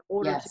it in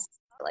order to,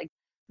 like,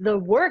 the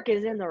work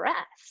is in the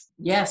rest.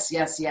 Yes,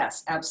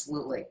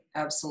 absolutely.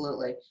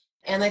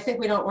 And I think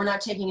we're not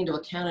taking into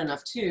account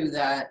enough too,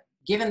 that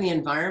given the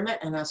environment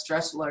and how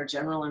stressful our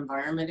general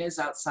environment is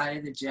outside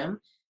of the gym,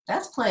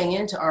 that's playing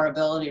into our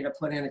ability to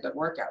put in a good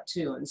workout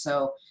too. And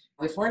so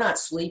if we're not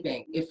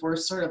sleeping, if we're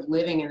sort of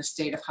living in a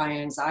state of high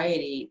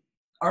anxiety,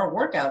 our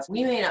workouts,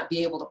 we may not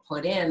be able to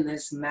put in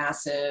this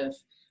massive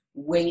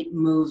weight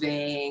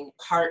moving,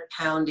 heart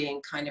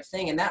pounding kind of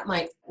thing. And that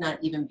might not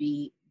even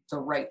be the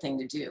right thing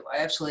to do. I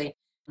actually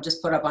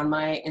just put up on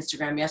my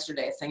Instagram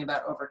yesterday a thing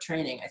about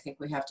overtraining. I think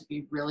we have to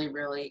be really,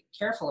 really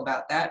careful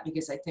about that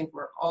because I think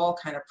we're all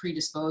kind of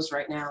predisposed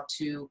right now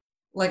to,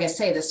 like I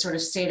say, this sort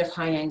of state of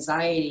high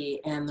anxiety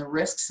and the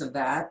risks of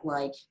that.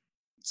 Like,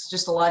 it's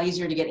just a lot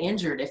easier to get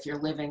injured if you're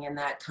living in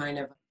that kind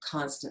of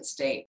constant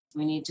state.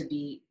 We need to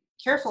be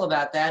careful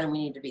about that, and we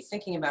need to be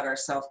thinking about our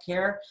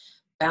self-care,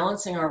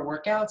 balancing our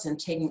workouts and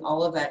taking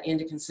all of that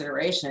into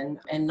consideration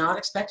and not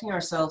expecting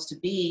ourselves to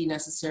be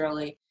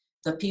necessarily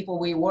the people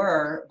we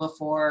were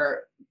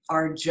before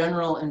our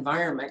general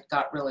environment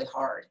got really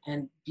hard,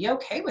 and be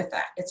okay with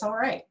that. It's all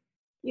right.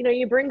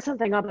 You bring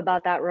something up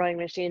about that rowing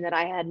machine that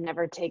I had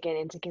never taken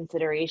into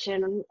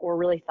consideration or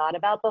really thought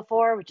about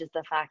before, which is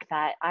the fact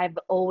that I've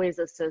always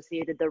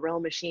associated the row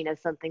machine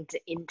as something to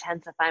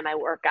intensify my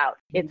workout.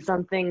 It's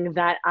something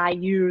that I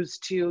use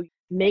to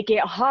make it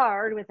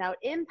hard without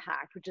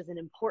impact, which is an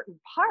important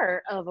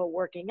part of a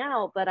working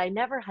out. But I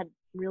never had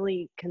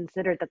really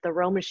considered that the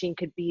row machine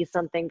could be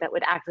something that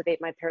would activate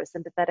my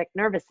parasympathetic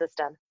nervous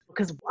system,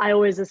 because I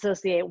always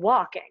associate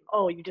walking.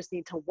 Oh, you just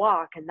need to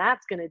walk and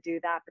that's going to do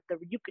that. But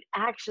you could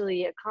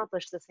actually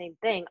accomplish the same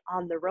thing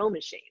on the row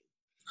machine.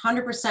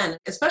 100%,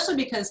 especially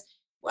because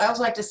I always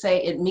like to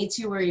say it meets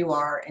you where you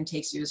are and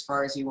takes you as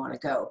far as you want to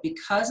go.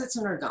 Because it's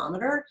an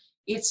ergometer,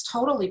 it's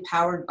totally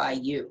powered by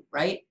you,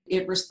 right?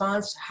 It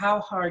responds to how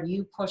hard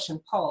you push and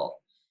pull.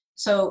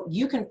 So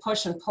you can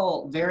push and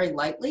pull very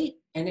lightly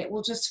and it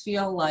will just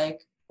feel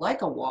like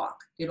a walk.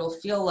 It'll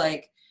feel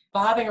like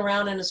bobbing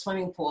around in a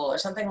swimming pool or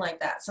something like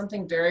that,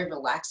 something very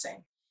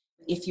relaxing.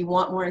 If you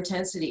want more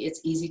intensity,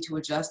 it's easy to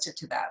adjust it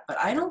to that. But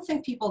I don't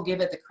think people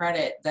give it the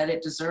credit that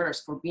it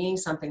deserves for being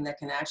something that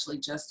can actually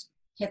just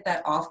hit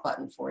that off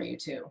button for you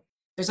too.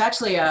 There's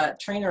actually a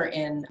trainer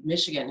in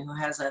Michigan who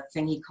has a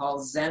thing he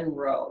calls Zen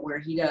Row, where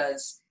he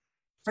does,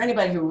 for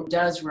anybody who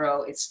does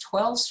row, it's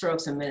 12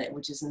 strokes a minute,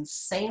 which is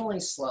insanely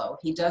slow.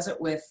 He does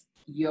it with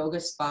yoga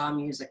spa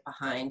music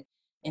behind,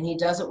 and he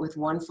does it with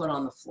 1 foot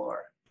on the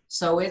floor.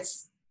 So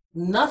it's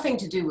nothing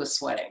to do with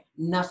sweating,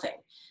 nothing.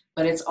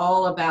 But it's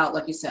all about,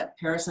 like you said,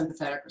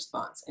 parasympathetic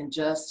response and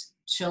just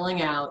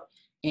chilling out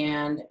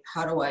and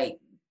how do I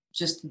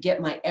just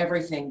get my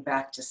everything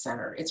back to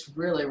center. It's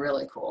really,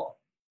 really cool.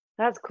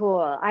 That's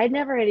cool. I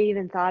never had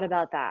even thought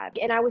about that.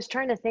 And I was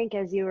trying to think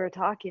as you were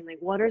talking, like,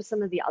 what are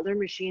some of the other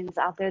machines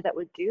out there that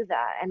would do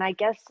that? And I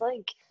guess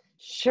like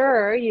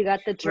Sure, you got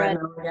the tread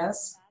treadmill, I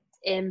guess.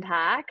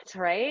 impact,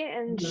 right?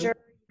 And Mhm. sure,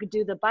 you could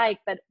do the bike,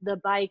 but the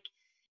bike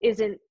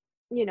isn't,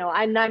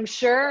 and I'm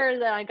sure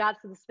that I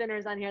got some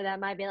spinners on here that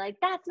might be like,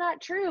 that's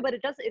not true, but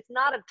it's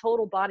not a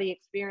total body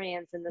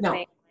experience in the No.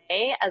 same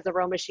way as a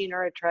row machine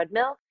or a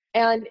treadmill.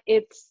 And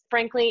it's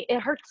frankly, it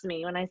hurts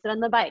me when I sit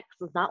on the bike.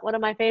 It's not one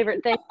of my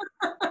favorite things.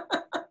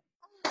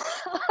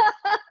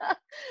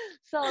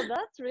 So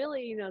that's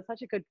really,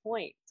 such a good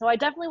point. So I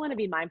definitely want to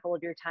be mindful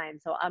of your time.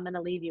 So I'm going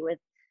to leave you with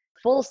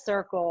full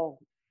circle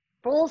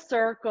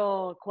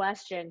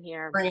question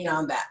here. Bring it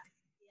on back.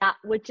 Yeah,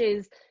 which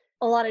is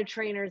a lot of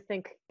trainers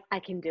think I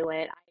can do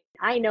it.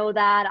 I know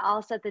that.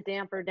 I'll set the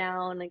damper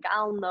down. Like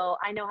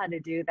I know how to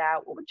do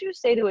that. What would you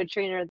say to a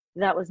trainer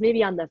that was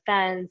maybe on the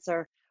fence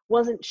or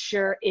wasn't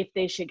sure if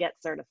they should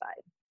get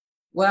certified?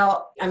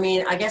 Well, I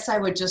mean, I guess I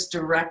would just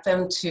direct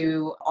them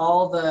to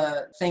all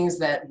the things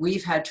that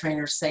we've had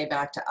trainers say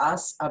back to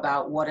us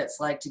about what it's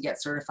like to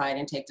get certified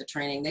and take the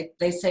training.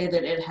 They say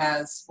that it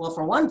has, well,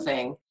 for one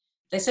thing,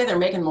 they say they're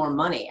making more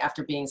money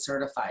after being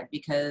certified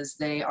because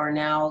they are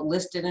now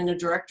listed in a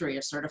directory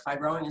of certified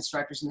rowing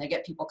instructors, and they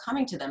get people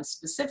coming to them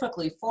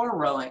specifically for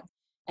rowing.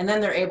 And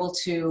then they're able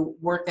to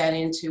work that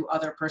into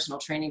other personal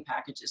training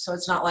packages. So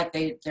it's not like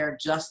they're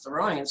just the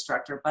rowing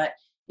instructor, but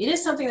it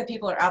is something that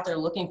people are out there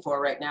looking for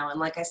right now. And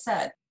like I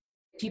said,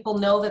 people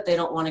know that they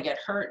don't want to get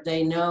hurt.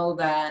 They know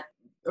that,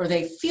 or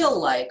they feel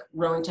like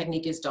rowing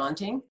technique is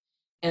daunting.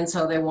 And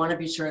so they want to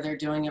be sure they're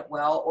doing it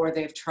well, or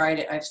they've tried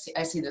it.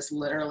 I see this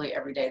literally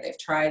every day. They've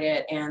tried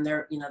it and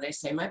they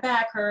say my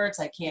back hurts.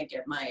 I can't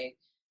get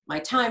my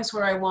times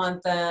where I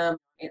want them.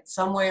 It's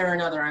some way or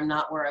another, I'm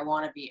not where I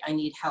want to be. I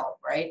need help,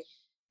 right?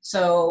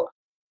 So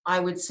I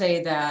would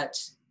say that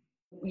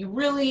you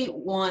really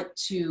want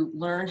to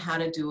learn how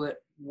to do it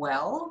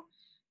well,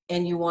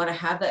 and you want to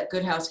have that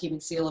good housekeeping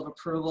seal of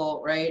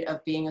approval, right,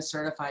 of being a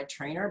certified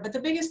trainer. But the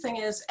biggest thing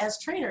is, as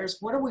trainers,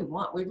 what do we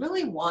want? We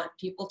really want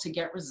people to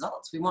get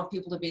results. We want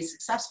people to be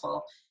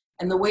successful.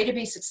 And the way to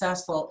be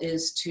successful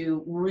is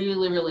to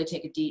really, really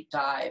take a deep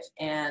dive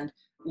and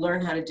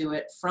learn how to do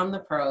it from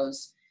the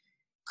pros.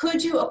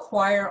 Could you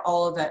acquire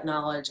all of that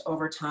knowledge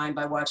over time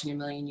by watching a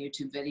million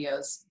YouTube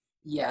videos?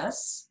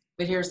 Yes.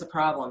 But here's the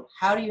problem.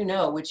 How do you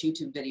know which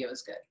YouTube video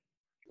is good?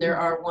 There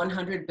are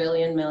 100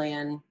 billion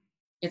million,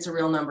 it's a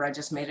real number, I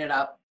just made it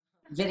up,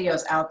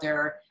 videos out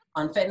there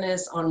on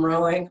fitness, on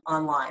rowing,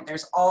 online.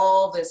 There's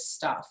all this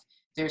stuff.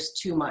 There's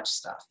too much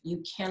stuff.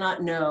 You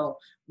cannot know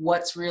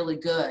what's really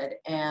good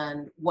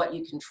and what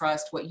you can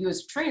trust, what you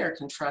as a trainer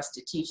can trust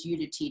to teach you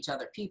to teach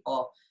other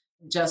people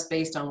just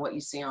based on what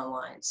you see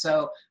online.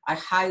 So I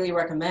highly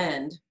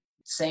recommend,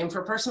 same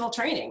for personal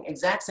training,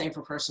 exact same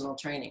for personal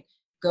training.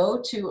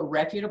 Go to a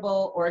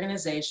reputable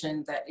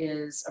organization that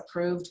is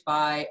approved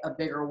by a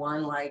bigger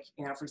one, like,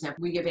 for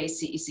example, we give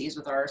ACECs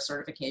with our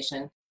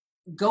certification.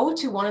 Go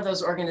to one of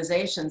those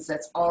organizations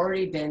that's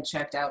already been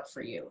checked out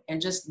for you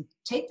and just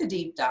take the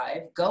deep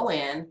dive, go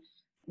in,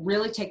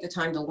 really take the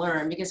time to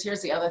learn, because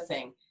here's the other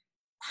thing.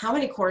 How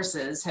many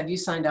courses have you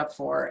signed up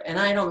for? And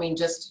I don't mean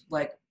just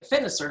like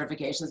fitness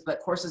certifications, but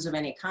courses of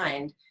any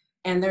kind.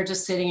 And they're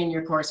just sitting in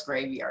your course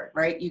graveyard,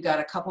 right? You got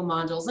a couple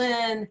modules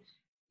in,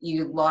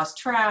 you lost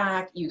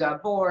track, you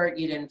got bored,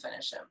 you didn't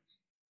finish them.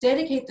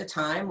 Dedicate the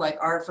time. Like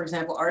for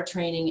example, our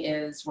training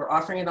we're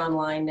offering it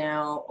online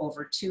now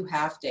over 2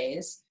 half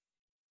days.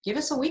 Give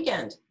us a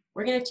weekend.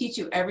 We're going to teach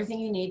you everything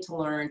you need to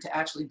learn to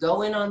actually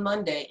go in on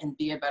Monday and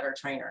be a better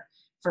trainer.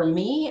 For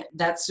me,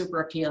 that's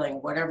super appealing,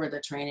 whatever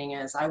the training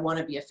is. I want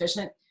to be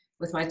efficient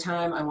with my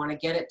time. I want to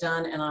get it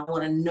done, and I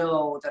want to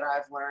know that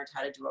I've learned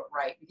how to do it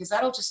right, because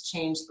that'll just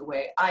change the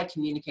way I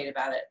communicate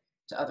about it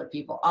to other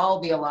people. I'll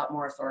be a lot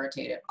more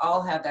authoritative.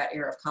 I'll have that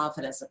air of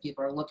confidence that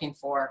people are looking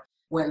for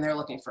when they're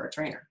looking for a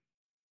trainer.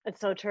 It's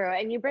so true.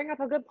 And you bring up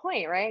a good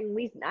point, right? And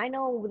I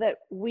know that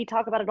we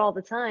talk about it all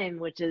the time,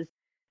 which is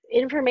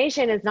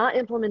information is not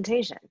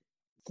implementation.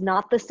 It's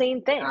not the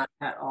same thing. Not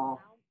at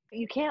all.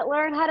 You can't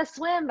learn how to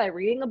swim by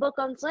reading a book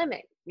on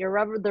swimming. The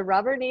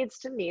rubber needs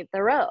to meet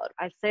the road.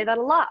 I say that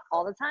a lot,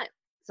 all the time.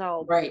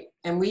 So right.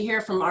 And we hear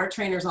from our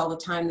trainers all the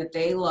time that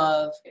they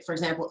love, for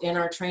example, in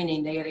our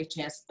training, they get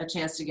a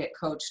chance to get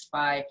coached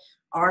by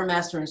our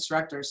master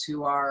instructors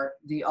who are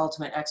the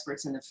ultimate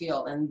experts in the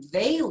field. And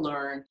they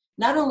learn,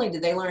 not only do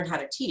they learn how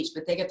to teach,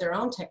 but they get their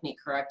own technique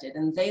corrected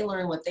and they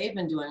learn what they've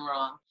been doing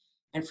wrong.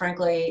 And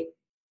frankly,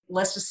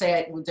 let's just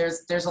say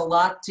there's a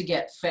lot to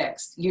get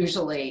fixed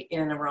usually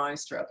in a rowing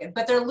stroke.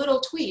 But there are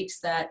little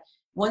tweaks that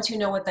once you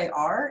know what they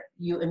are,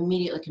 you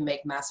immediately can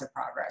make massive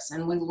progress.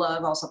 And we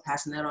love also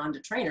passing that on to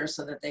trainers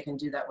so that they can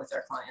do that with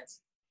their clients.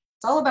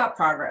 It's all about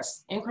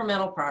progress,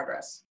 incremental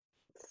progress.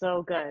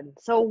 So good.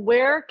 So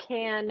where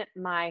can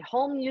my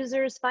home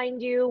users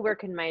find you? Where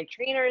can my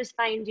trainers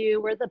find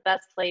you? Where's the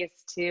best place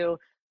to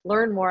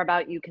learn more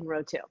about You Can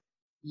Row 2?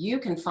 You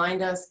can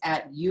find us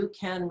at You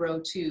Can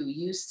Row 2,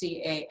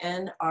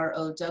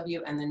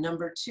 UCANROW, and the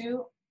number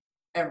 2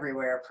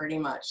 everywhere pretty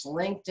much.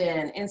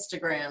 LinkedIn,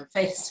 Instagram,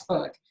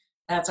 Facebook.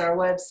 That's our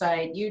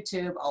website,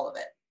 YouTube, all of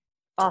it.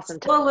 Awesome.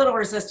 Still a little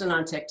resistant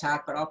on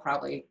TikTok, but I'll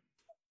probably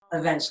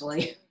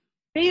eventually.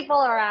 People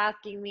are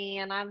asking me,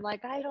 and I'm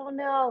like, I don't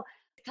know.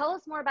 Tell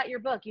us more about your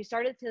book. You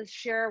started to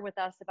share with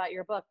us about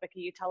your book, but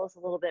can you tell us a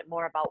little bit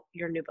more about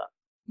your new book?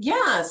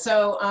 Yeah,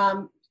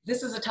 so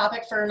this is a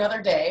topic for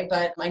another day,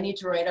 but I need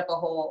to write up a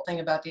whole thing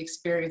about the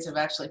experience of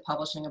actually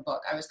publishing a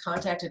book. I was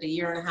contacted 1.5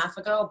 years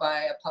ago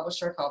by a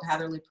publisher called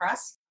Hatherley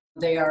Press.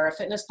 They are a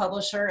fitness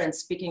publisher, and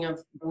speaking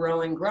of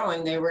growing,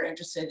 they were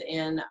interested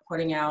in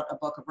putting out a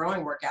book of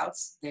rowing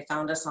workouts. They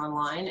found us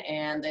online,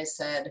 and they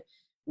said,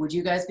 would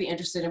you guys be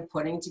interested in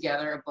putting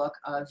together a book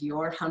of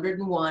your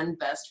 101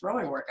 best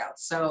rowing workouts?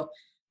 So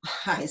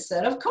I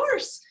said, of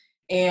course,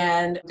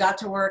 and got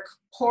to work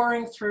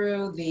pouring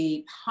through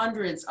the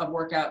hundreds of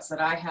workouts that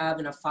I have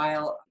in a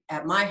file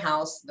at my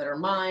house that are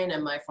mine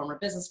and my former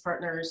business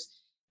partners.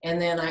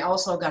 And then I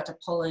also got to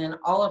pull in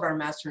all of our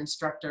master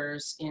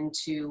instructors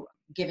into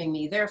giving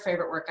me their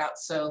favorite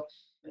workouts. So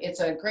it's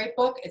a great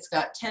book. It's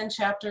got 10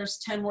 chapters,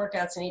 10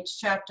 workouts in each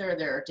chapter.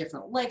 There are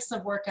different lengths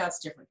of workouts,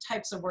 different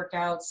types of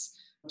workouts,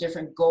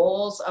 different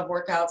goals of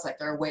workouts, like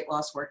there are weight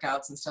loss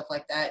workouts and stuff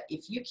like that.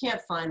 If you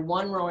can't find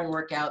one rowing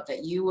workout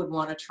that you would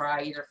want to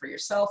try either for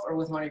yourself or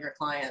with one of your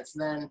clients,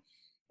 then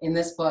in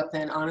this book,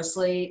 then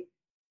honestly,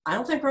 I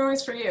don't think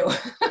rowing's for you.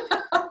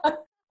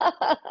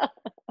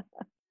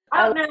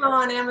 Out now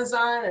on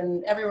Amazon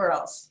and everywhere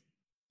else.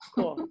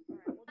 Cool. We'll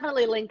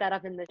definitely link that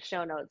up in the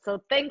show notes.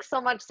 So thanks so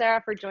much,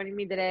 Sarah, for joining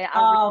me today.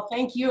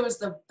 Thank you. It was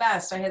the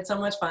best. I had so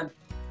much fun.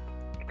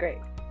 Great.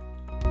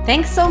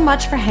 Thanks so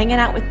much for hanging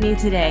out with me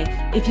today.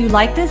 If you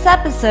like this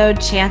episode,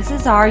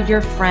 chances are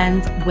your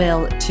friends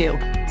will too.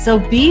 So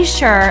be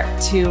sure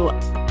to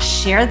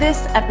share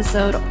this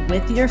episode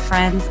with your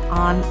friends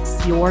on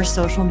your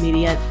social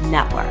media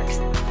networks.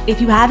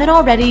 If you haven't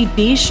already,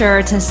 be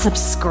sure to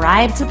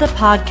subscribe to the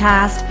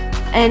podcast.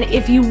 And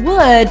if you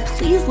would,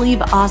 please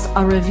leave us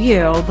a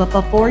review. But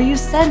before you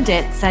send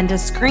it, send a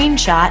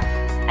screenshot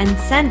and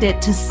send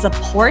it to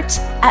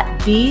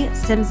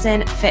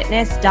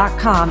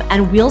support@bsimpsonfitness.com,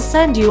 and we'll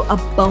send you a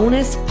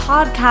bonus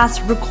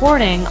podcast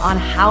recording on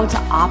how to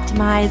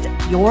optimize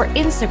your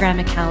Instagram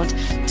account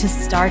to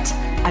start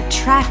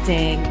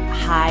attracting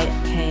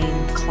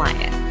high-paying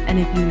clients. And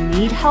if you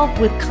need help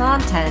with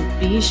content,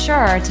 be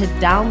sure to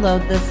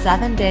download the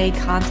 7-day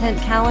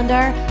content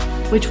calendar,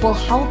 which will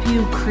help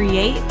you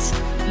create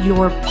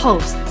your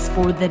posts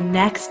for the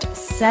next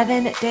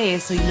 7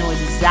 days so you know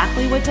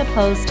exactly what to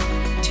post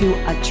to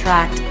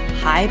attract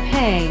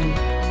high-paying,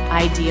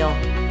 ideal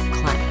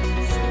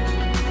clients.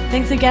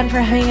 Thanks again for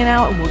hanging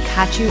out, and we'll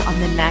catch you on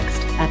the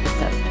next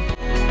episode.